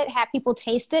runs of it, had people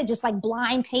taste it, just like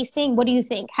blind tasting. What do you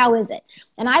think? How is it?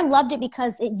 And I loved it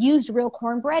because it used real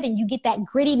cornbread, and you get that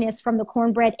grittiness from the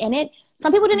cornbread in it.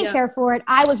 Some people didn't care for it.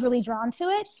 I was really drawn to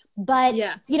it. But,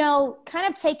 you know, kind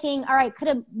of taking, all right,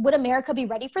 would America be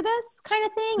ready for this kind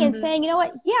of thing? And saying, you know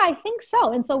what? Yeah, I think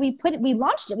so. And so we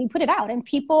launched it, we put it out, and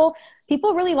people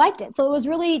really liked it. So it was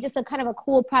really just a kind of a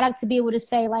cool product to be able to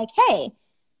say, like, hey,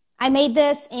 I made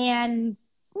this and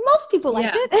most people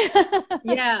liked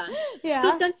it.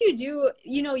 So since you do,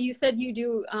 you know, you said you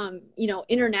do, you know,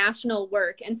 international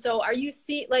work. And so are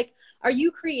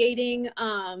you creating,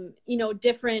 you know,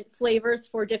 different flavors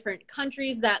for different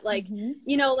countries that, like,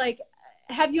 you know, like,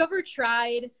 have you ever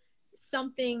tried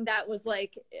something that was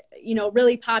like, you know,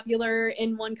 really popular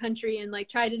in one country and like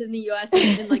tried it in the US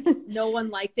and like no one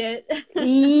liked it?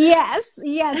 Yes,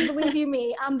 believe you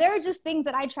me. There are just things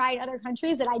that I try in other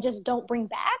countries that I just don't bring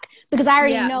back because I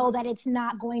already know that it's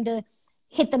not going to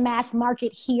hit the mass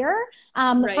market here.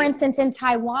 For instance, in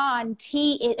Taiwan,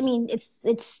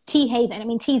 it's tea haven. I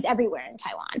mean, tea's everywhere in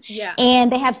Taiwan. Yeah.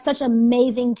 And they have such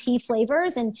amazing tea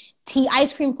flavors and tea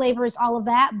ice cream flavors, all of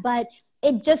that. But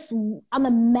it just, on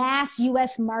the mass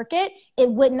US market, it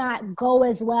would not go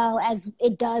as well as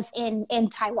it does in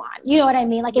Taiwan. You know what I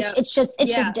mean? Like it's just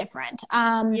different.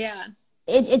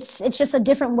 It's just a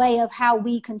different way of how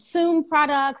we consume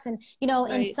products. And, you know,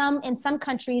 in some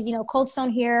countries, you know,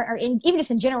 Coldstone here, or even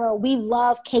just in general, we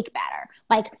love cake batter.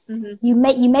 Like you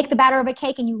make the batter of a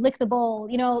cake and you lick the bowl,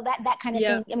 you know, that kind of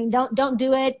thing. I mean, don't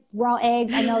do it. Raw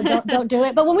eggs. I know, don't do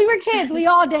it. But when we were kids, we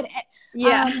all did it.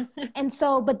 Yeah. And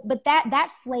so, but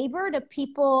that flavor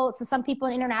to some people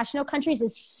in international countries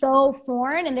is so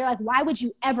foreign, and they're like, why would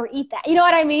you ever eat that? You know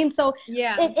what I mean? So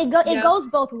it goes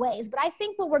both ways. But I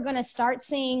think what we're going to start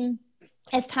seeing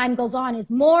as time goes on is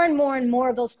more and more and more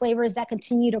of those flavors that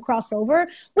continue to cross over.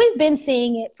 We've been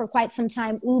seeing it for quite some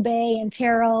time, ube and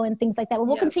taro and things like that. But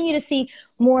we'll continue to see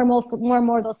more and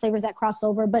more of those flavors that cross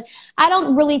over. But I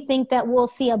don't really think that we'll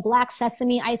see a black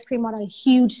sesame ice cream on a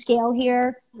huge scale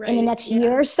here in the next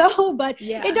year or so. But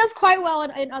it does quite well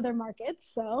in other markets.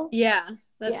 So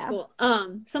that's cool.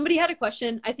 Somebody had a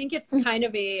question. I think it's kind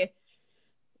of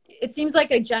it seems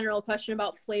like a general question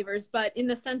about flavors, but in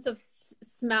the sense of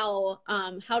smell,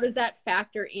 how does that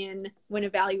factor in when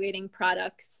evaluating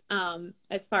products?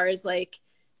 As far as like,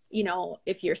 you know,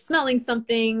 if you're smelling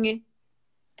something,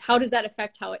 how does that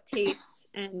affect how it tastes,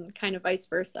 and kind of vice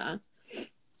versa?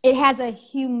 It has a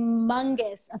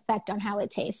humongous effect on how it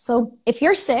tastes. So if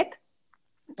you're sick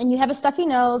and you have a stuffy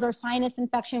nose or sinus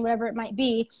infection, whatever it might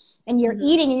be, and you're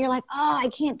eating and you're like, oh, I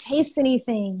can't taste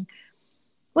anything.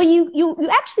 Well, you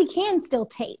actually can still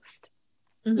taste.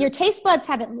 Your taste buds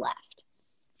haven't left.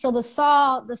 So the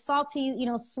salty, you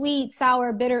know, sweet,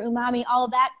 sour, bitter, umami, all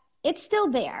of that, it's still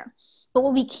there. But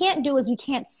what we can't do is we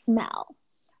can't smell.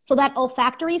 So that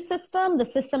olfactory system, the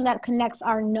system that connects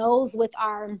our nose with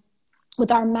our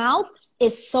mouth,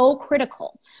 is so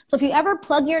critical. So if you ever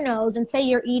plug your nose and say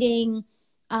you're eating,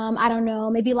 I don't know,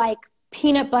 maybe like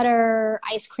peanut butter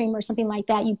ice cream or something like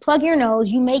that, you plug your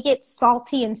nose, you may get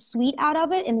salty and sweet out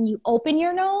of it, and then you open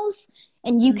your nose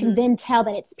and you can then tell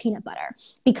that it's peanut butter,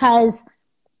 because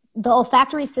the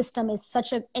olfactory system is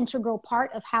such an integral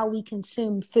part of how we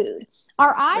consume food.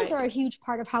 Our eyes are a huge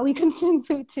part of how we consume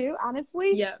food too,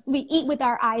 honestly. We eat with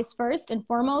our eyes first and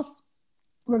foremost,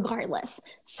 regardless.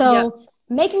 So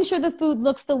making sure the food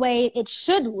looks the way it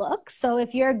should look. So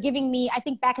if you're giving me, I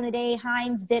think back in the day,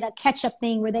 Heinz did a ketchup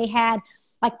thing where they had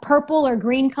like purple or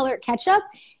green colored ketchup,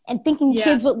 and thinking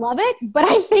kids would love it. But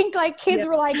I think like kids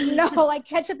were like, no, like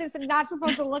ketchup is not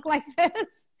supposed to look like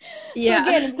this. So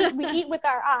again, we eat with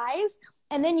our eyes,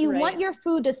 and then you want your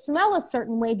food to smell a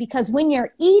certain way, because when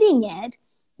you're eating it,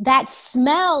 that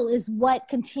smell is what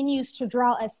continues to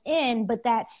draw us in. But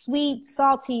that sweet,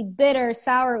 salty, bitter,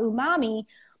 sour, umami,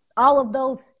 all of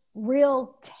those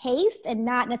real taste, and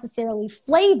not necessarily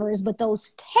flavors, but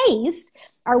those tastes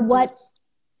are what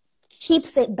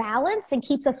keeps it balanced and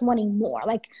keeps us wanting more.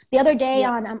 Like the other day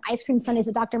on Ice Cream Sundays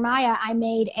with Dr. Maya, I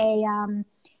made a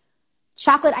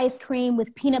chocolate ice cream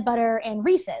with peanut butter and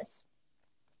Reese's.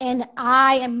 And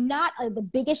I am not the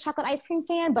biggest chocolate ice cream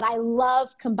fan, but I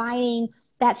love combining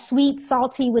that sweet,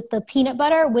 salty with the peanut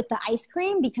butter with the ice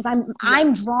cream, because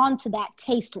I'm drawn to that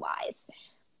taste wise.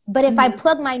 But if I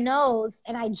plug my nose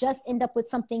and I just end up with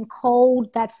something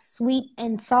cold that's sweet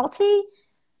and salty,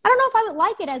 I don't know if I would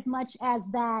like it as much as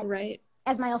that,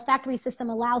 as my olfactory system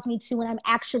allows me to when I'm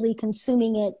actually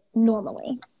consuming it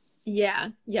normally.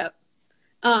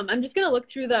 I'm just going to look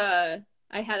through I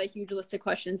had a huge list of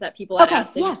questions that people had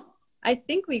asked. I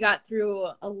think we got through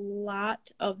a lot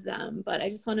of them, but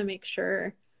I just want to make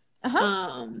sure.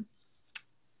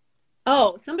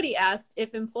 Oh, somebody asked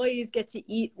if employees get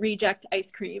to eat reject ice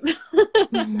cream.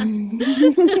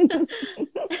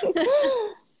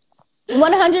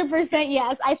 100%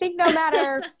 yes. I think no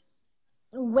matter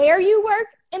where you work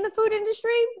in the food industry,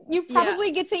 you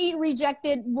probably get to eat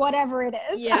rejected whatever it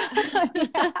is.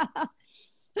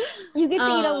 You get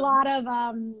to eat a lot of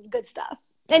good stuff,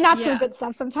 and not so good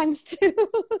stuff sometimes too.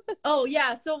 So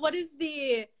what is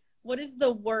the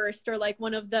worst, or like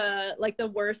one of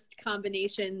the worst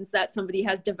combinations that somebody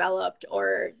has developed,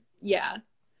 or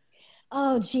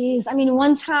Oh geez. I mean,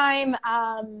 one time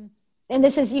and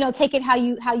this is, you know, take it how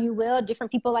you will.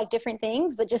 Different people like different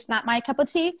things, but just not my cup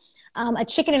of tea. A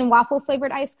chicken and waffle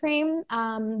flavored ice cream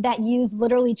that used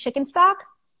literally chicken stock.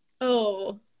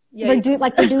 Oh,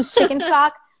 reduced chicken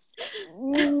stock.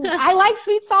 I like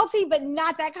sweet salty, but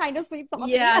not that kind of sweet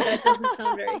salty. Yeah, that doesn't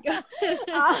sound very good.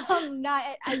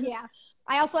 Yeah.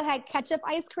 I also had ketchup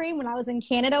ice cream when I was in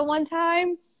Canada one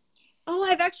time. Oh,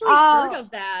 I've actually heard of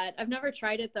that. I've never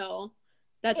tried it though.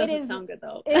 That doesn't sound good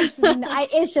though.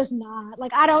 It's just not.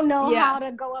 Like, I don't know how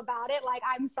to go about it. Like,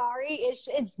 I'm sorry.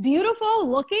 It's beautiful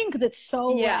looking because it's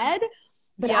so red,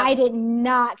 but I did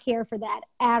not care for that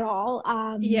at all.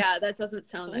 That doesn't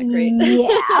sound that great.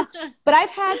 But I've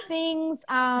had things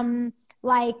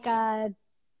like a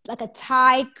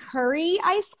Thai curry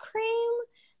ice cream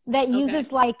that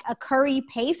uses like a curry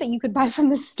paste that you could buy from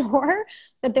the store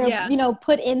that they're you know,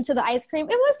 put into the ice cream.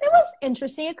 It was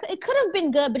interesting. It could have been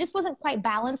good, but it just wasn't quite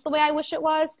balanced the way I wish it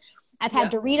was. I've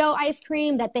had Dorito ice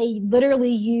cream that they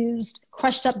literally used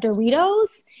crushed up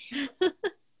Doritos. The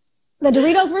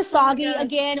Doritos were soggy.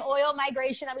 Again, oil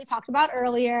migration that we talked about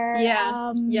earlier.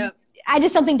 I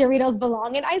just don't think Doritos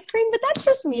belong in ice cream, but that's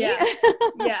just me. So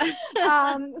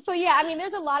I mean,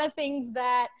 there's a lot of things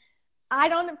that I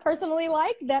don't personally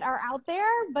like that are out there,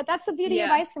 but that's the beauty of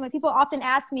ice cream. Like, people often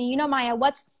ask me, you know, Maya,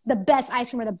 what's the best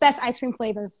ice cream or the best ice cream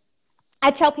flavor?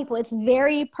 I tell people it's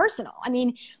very personal. I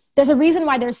mean, there's a reason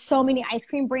why there's so many ice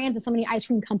cream brands and so many ice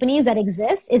cream companies that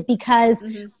exist, is because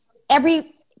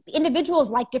every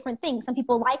individuals like different things. Some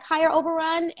people like higher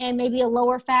overrun and maybe a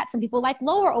lower fat. Some people like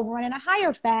lower overrun and a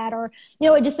higher fat, or, you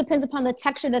know, it just depends upon the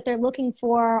texture that they're looking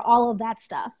for, all of that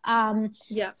stuff.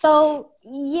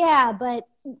 But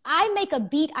I make a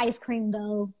beet ice cream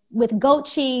though, with goat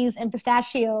cheese and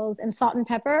pistachios and salt and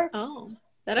pepper. Oh,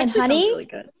 that actually sounds really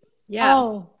good. Yeah.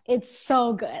 Oh, it's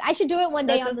so good. I should do it one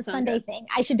day on the Sunday thing.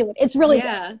 I should do it. It's really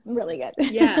good. Really good.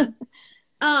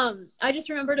 I just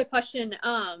remembered a question.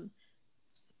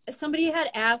 Somebody had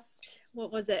asked,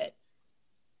 what was it?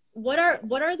 What are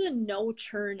the no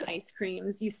churn ice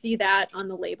creams? You see that on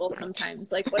the label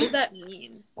sometimes. Like, what does that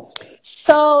mean?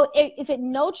 So is it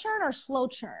no churn or slow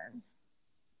churn?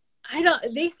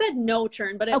 They said no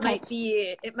churn, but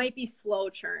it might be slow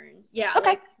churn. Yeah.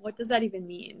 Okay. Like, what does that even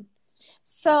mean?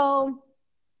 So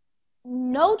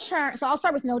no churn. So I'll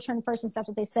start with no churn first, since that's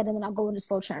what they said, and then I'll go into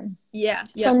slow churn. Yeah.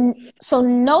 So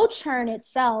no churn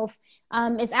itself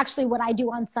is actually what I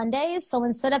do on Sundays. So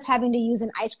instead of having to use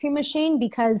an ice cream machine,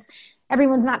 because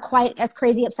everyone's not quite as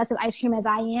crazy obsessed with ice cream as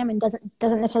I am, and doesn't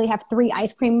necessarily have 3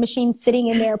 ice cream machines sitting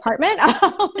in their apartment.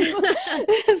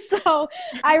 So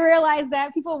I realized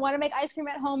that people want to make ice cream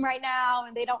at home right now,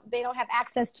 and they don't have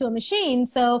access to a machine.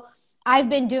 So I've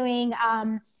been doing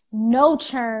no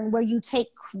churn, where you take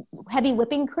heavy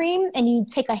whipping cream and you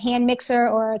take a hand mixer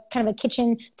or kind of a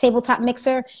kitchen tabletop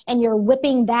mixer, and you're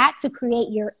whipping that to create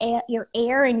your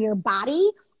air in your body.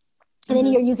 And then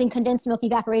you're using condensed milk,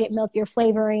 evaporated milk, you're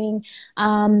flavoring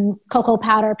cocoa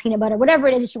powder, peanut butter, whatever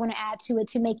it is that you want to add to it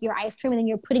to make your ice cream. And then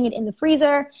you're putting it in the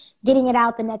freezer, getting it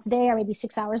out the next day or maybe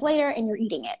 6 hours later, and you're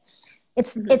eating it.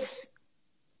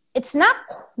 It's not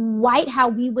quite how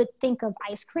we would think of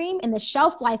ice cream, and the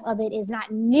shelf life of it is not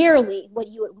nearly what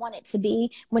you would want it to be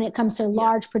when it comes to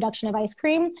large production of ice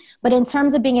cream. But in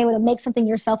terms of being able to make something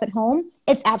yourself at home,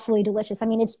 it's absolutely delicious. I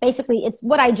mean, it's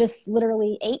what I just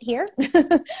literally ate here,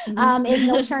 is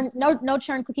no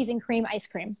churn cookies and cream ice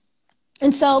cream.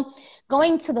 And so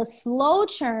going to the slow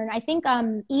churn, I think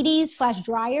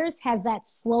Edie's/Dryers has that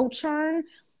slow churn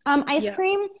ice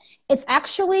cream. It's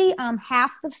actually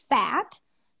half the fat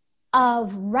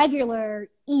of regular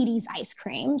Edie's ice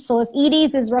cream. So if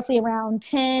Edie's is roughly around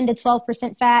 10 to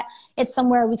 12% fat, it's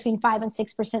somewhere between 5 and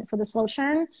 6% for the slow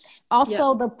churn.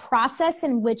 Also, the process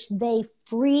in which they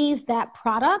freeze that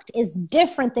product is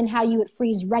different than how you would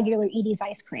freeze regular Edie's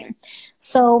ice cream.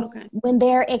 So when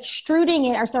they're extruding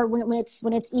it, or when it's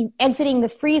exiting the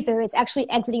freezer, it's actually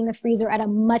exiting the freezer at a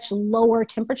much lower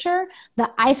temperature.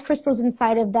 The ice crystals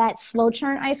inside of that slow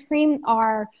churn ice cream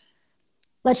are,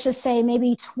 let's just say,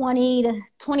 maybe 20 to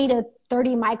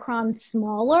 30 microns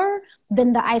smaller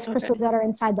than the ice crystals that are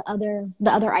inside the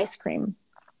other ice cream.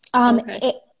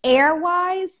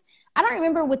 Air-wise, I don't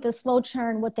remember with the slow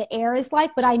churn what the air is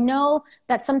like, but I know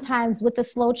that sometimes with the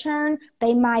slow churn,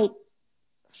 they might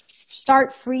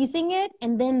start freezing it,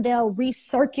 and then they'll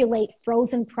recirculate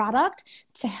frozen product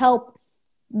to help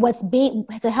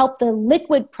the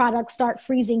liquid product start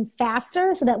freezing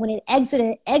faster, so that when it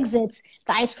exits,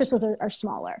 the ice crystals are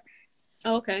smaller.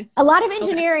 Okay. A lot of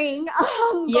engineering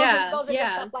goes into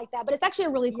stuff like that, but it's actually a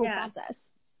really cool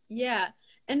process. Yeah.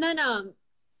 And then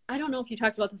I don't know if you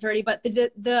talked about this already, but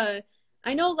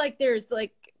I know, like, there's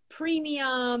like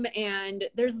premium and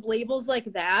there's labels like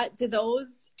that. Do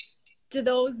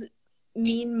those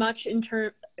mean much in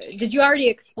term? Did you already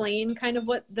explain kind of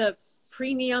what the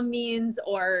premium means,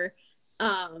 or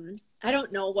I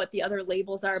don't know what the other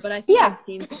labels are, but I think I've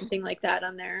seen something like that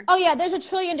on there. Oh yeah, there's a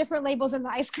trillion different labels in the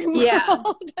ice cream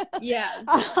world. Yeah.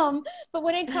 But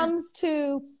when it comes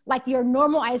to like your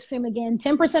normal ice cream, again,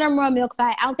 10% or more milk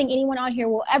fat, I don't think anyone on here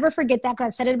will ever forget that because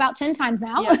I've said it about 10 times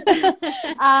now.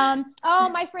 Oh,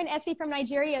 my friend Essie from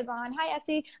Nigeria is on. Hi,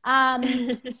 Essie.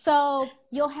 So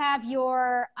you'll have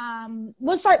your,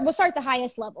 we'll start the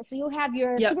highest level. So you'll have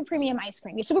your super premium ice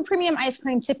cream. Your super premium ice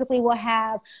cream typically will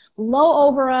have low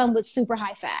overrun with super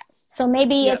high fat. So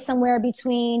maybe it's somewhere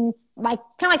between like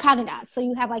kind of like Haagen-Dazs. So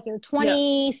you have like your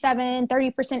 27,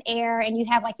 30% air, and you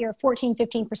have like your 14,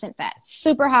 15% fat,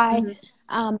 super high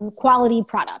quality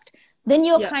product. Then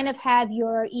you'll kind of have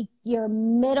your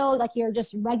middle, like your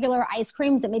just regular ice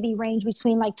creams that maybe range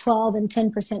between like 12 and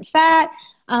 10% fat.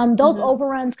 Those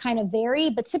overruns kind of vary,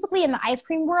 but typically in the ice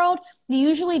cream world, you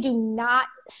usually do not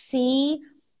see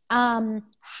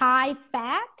high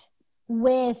fat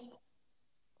with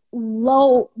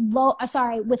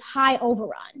with high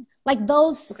overrun. Like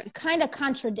those kind of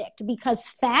contradict because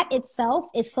fat itself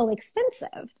is so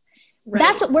expensive. Right.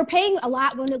 That's what we're paying a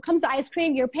lot when it comes to ice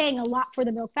cream. You're paying a lot for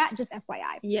the milk fat, just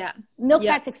FYI. Yeah. Milk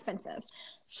fat's expensive.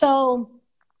 So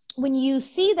when you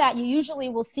see that, you usually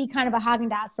will see kind of a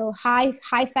Haagen-Dazs. So high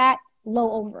fat,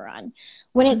 low overrun.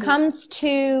 When it comes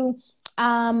to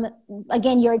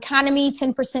again, your economy,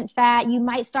 10% fat, you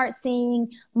might start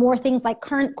seeing more things like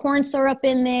corn syrup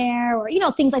in there, or,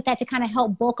 things like that to kind of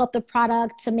help bulk up the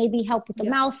product, to maybe help with the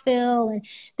mouthfeel, and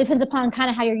depends upon kind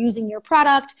of how you're using your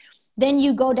product. Then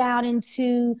you go down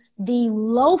into the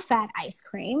low fat ice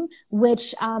cream,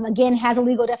 which again has a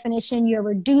legal definition. Your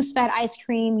reduced fat ice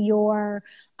cream, your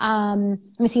let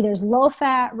me see, there's low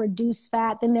fat, reduced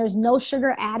fat, then there's no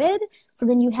sugar added. So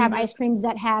then you have ice creams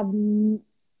that have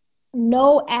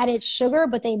no added sugar,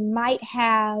 but they might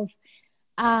have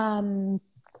will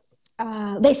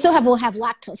have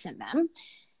lactose in them.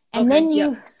 And then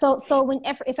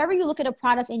if ever you look at a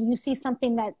product and you see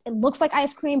something that it looks like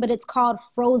ice cream, but it's called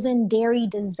frozen dairy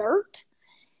dessert,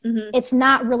 it's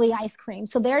not really ice cream.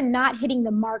 So they're not hitting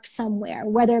the mark somewhere,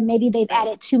 whether maybe they've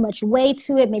added too much whey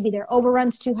to it, maybe their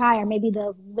overrun's too high, or maybe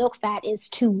the milk fat is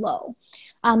too low.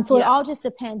 So it all just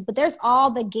depends. But there's all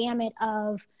the gamut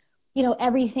of,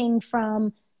 everything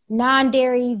from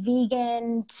non-dairy,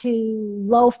 vegan, to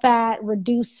low fat,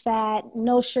 reduced fat,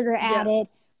 no sugar added,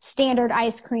 standard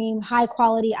ice cream, high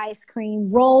quality ice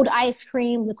cream, rolled ice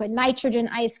cream, liquid nitrogen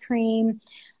ice cream.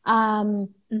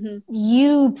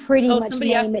 You pretty much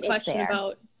somebody name asked it, a question it's there.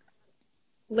 about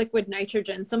liquid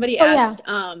nitrogen. Somebody asked,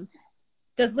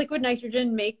 does liquid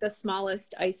nitrogen make the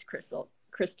smallest ice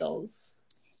crystals?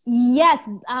 Yes.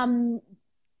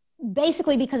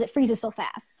 Basically because it freezes so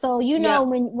fast. So,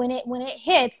 when it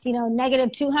hits,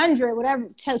 negative 200, whatever,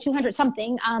 200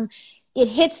 something, it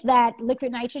hits that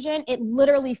liquid nitrogen, it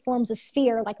literally forms a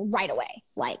sphere like right away.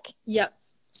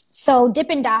 So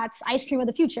Dippin' Dots, ice cream of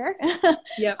the future.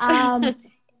 The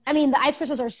ice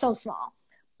crystals are so small.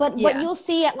 But what you'll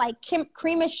see at like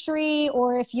Creamistry,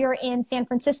 or if you're in San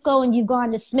Francisco and you've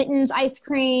gone to Smitten's Ice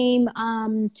Cream,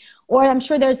 or I'm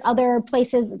sure there's other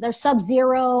places, there's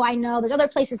Sub-Zero, I know. There's other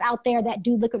places out there that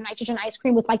do liquid nitrogen ice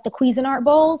cream with like the Cuisinart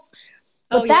bowls.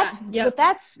 What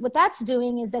that's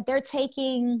doing is that they're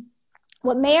taking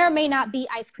what may or may not be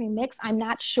ice cream mix. I'm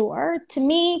not sure. To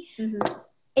me,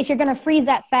 if you're going to freeze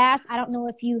that fast, I don't know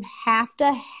if you have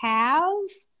to have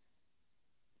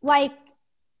like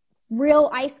real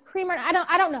ice cream, or I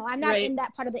don't know. I'm not in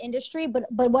that part of the industry, but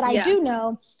what I do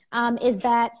know is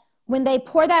that when they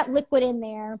pour that liquid in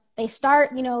there, they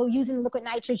start, using the liquid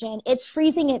nitrogen. It's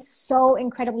freezing it so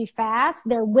incredibly fast.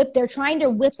 They're trying to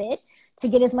whip it to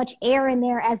get as much air in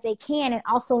there as they can, and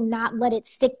also not let it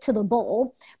stick to the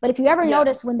bowl. But if you ever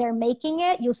notice when they're making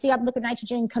it, you'll see how the liquid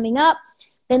nitrogen coming up.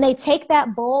 Then they take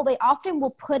that bowl. They often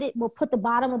will put the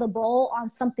bottom of the bowl on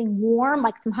something warm,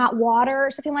 like some hot water or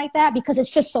something like that, because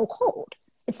it's just so cold.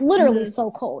 It's literally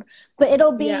so cold. But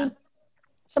it'll be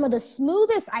some of the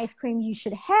smoothest ice cream you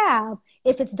should have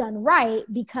if it's done right,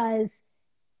 because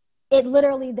it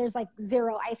literally, there's like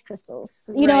zero ice crystals.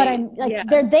 You know what I'm like?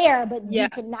 They're there, but you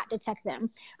could not detect them.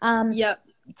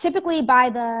 Typically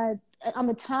on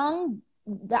the tongue,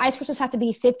 the ice crystals have to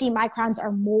be 50 microns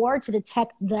or more to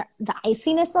detect the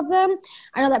iciness of them.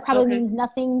 I know that probably means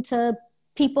nothing to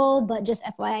people, but just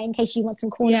FYI, in case you want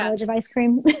some cool knowledge of ice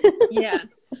cream.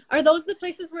 Are those the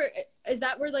places is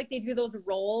that where like they do those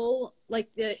roll, like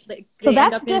so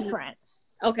that's different.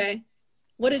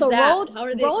 What is So that? How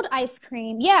are they? rolled ice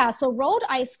cream. Yeah. So rolled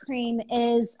ice cream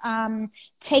is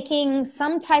taking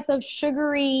some type of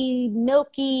sugary,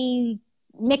 milky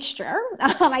mixture.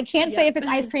 I can't say if it's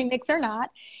ice cream mix or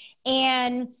not.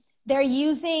 And they're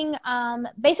using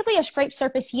basically a scraped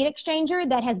surface heat exchanger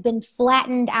that has been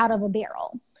flattened out of a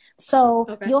barrel. So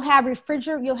you'll have a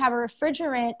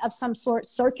refrigerant of some sort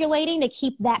circulating to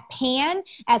keep that pan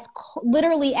as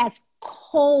literally as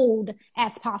cold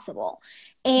as possible.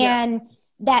 And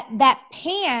that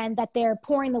pan that they're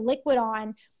pouring the liquid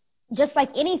on, just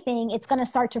like anything, it's going to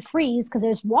start to freeze because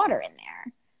there's water in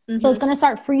there. So it's going to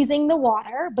start freezing the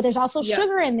water, but there's also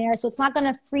sugar in there. So it's not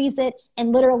going to freeze it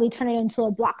and literally turn it into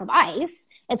a block of ice.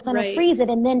 It's going to freeze it.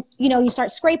 And then, you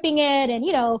start scraping it and,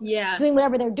 doing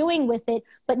whatever they're doing with it.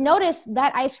 But notice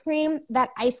that ice cream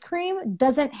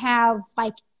doesn't have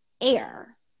like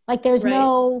air. Like there's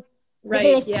no,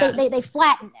 they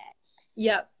flatten it.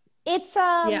 Yep. It's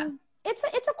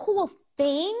a cool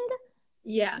thing.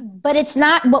 Yeah. But it's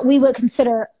not what we would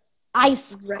consider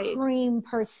ice cream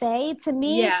per se. To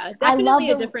me, definitely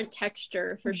a different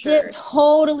texture for sure.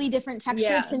 Totally different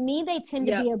texture. To me, they tend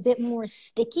to be a bit more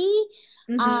sticky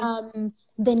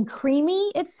than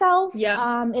creamy itself.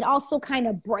 It also kind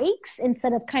of breaks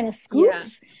instead of kind of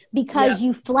scoops because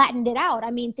you flattened it out.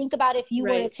 I mean, think about if you were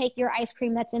to take your ice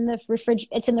cream that's in the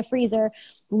it's in the freezer,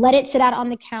 let it sit out on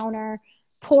the counter,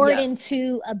 pour it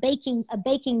into a baking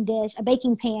dish, a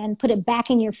baking pan, put it back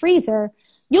in your freezer.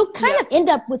 You'll kind of end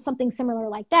up with something similar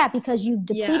like that because you've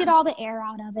depleted all the air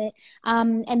out of it.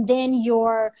 And then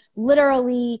you're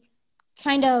literally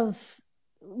kind of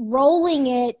rolling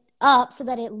it up so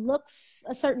that it looks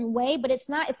a certain way, but it's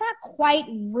not quite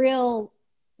real.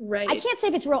 Right. I can't say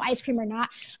if it's real ice cream or not.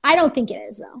 I don't think it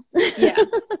is though.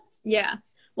 Yeah.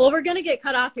 Well, we're going to get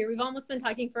cut off here. We've almost been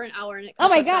talking for an hour and it oh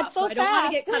my God, off, so I fast. don't want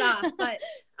to get cut off,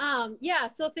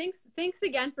 but so thanks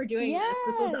again for doing this.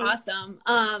 This was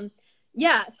awesome.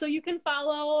 So you can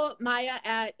follow Maya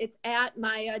at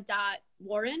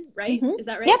Maya.Warren, right? Is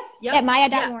that right? Yep. At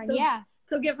Maya.Warren,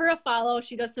 So give her a follow.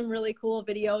 She does some really cool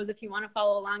videos if you want to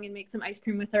follow along and make some ice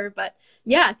cream with her. But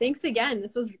thanks again.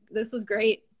 This was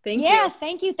great. Thank you.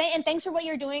 Thank you. And thanks for what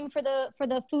you're doing for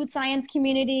the food science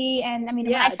community. And I mean,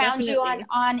 when I found you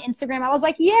on Instagram, I was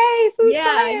like, yay, food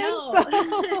science.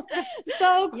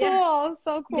 So cool.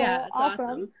 So cool. Yeah,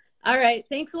 awesome. All right.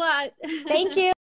 Thanks a lot. Thank you.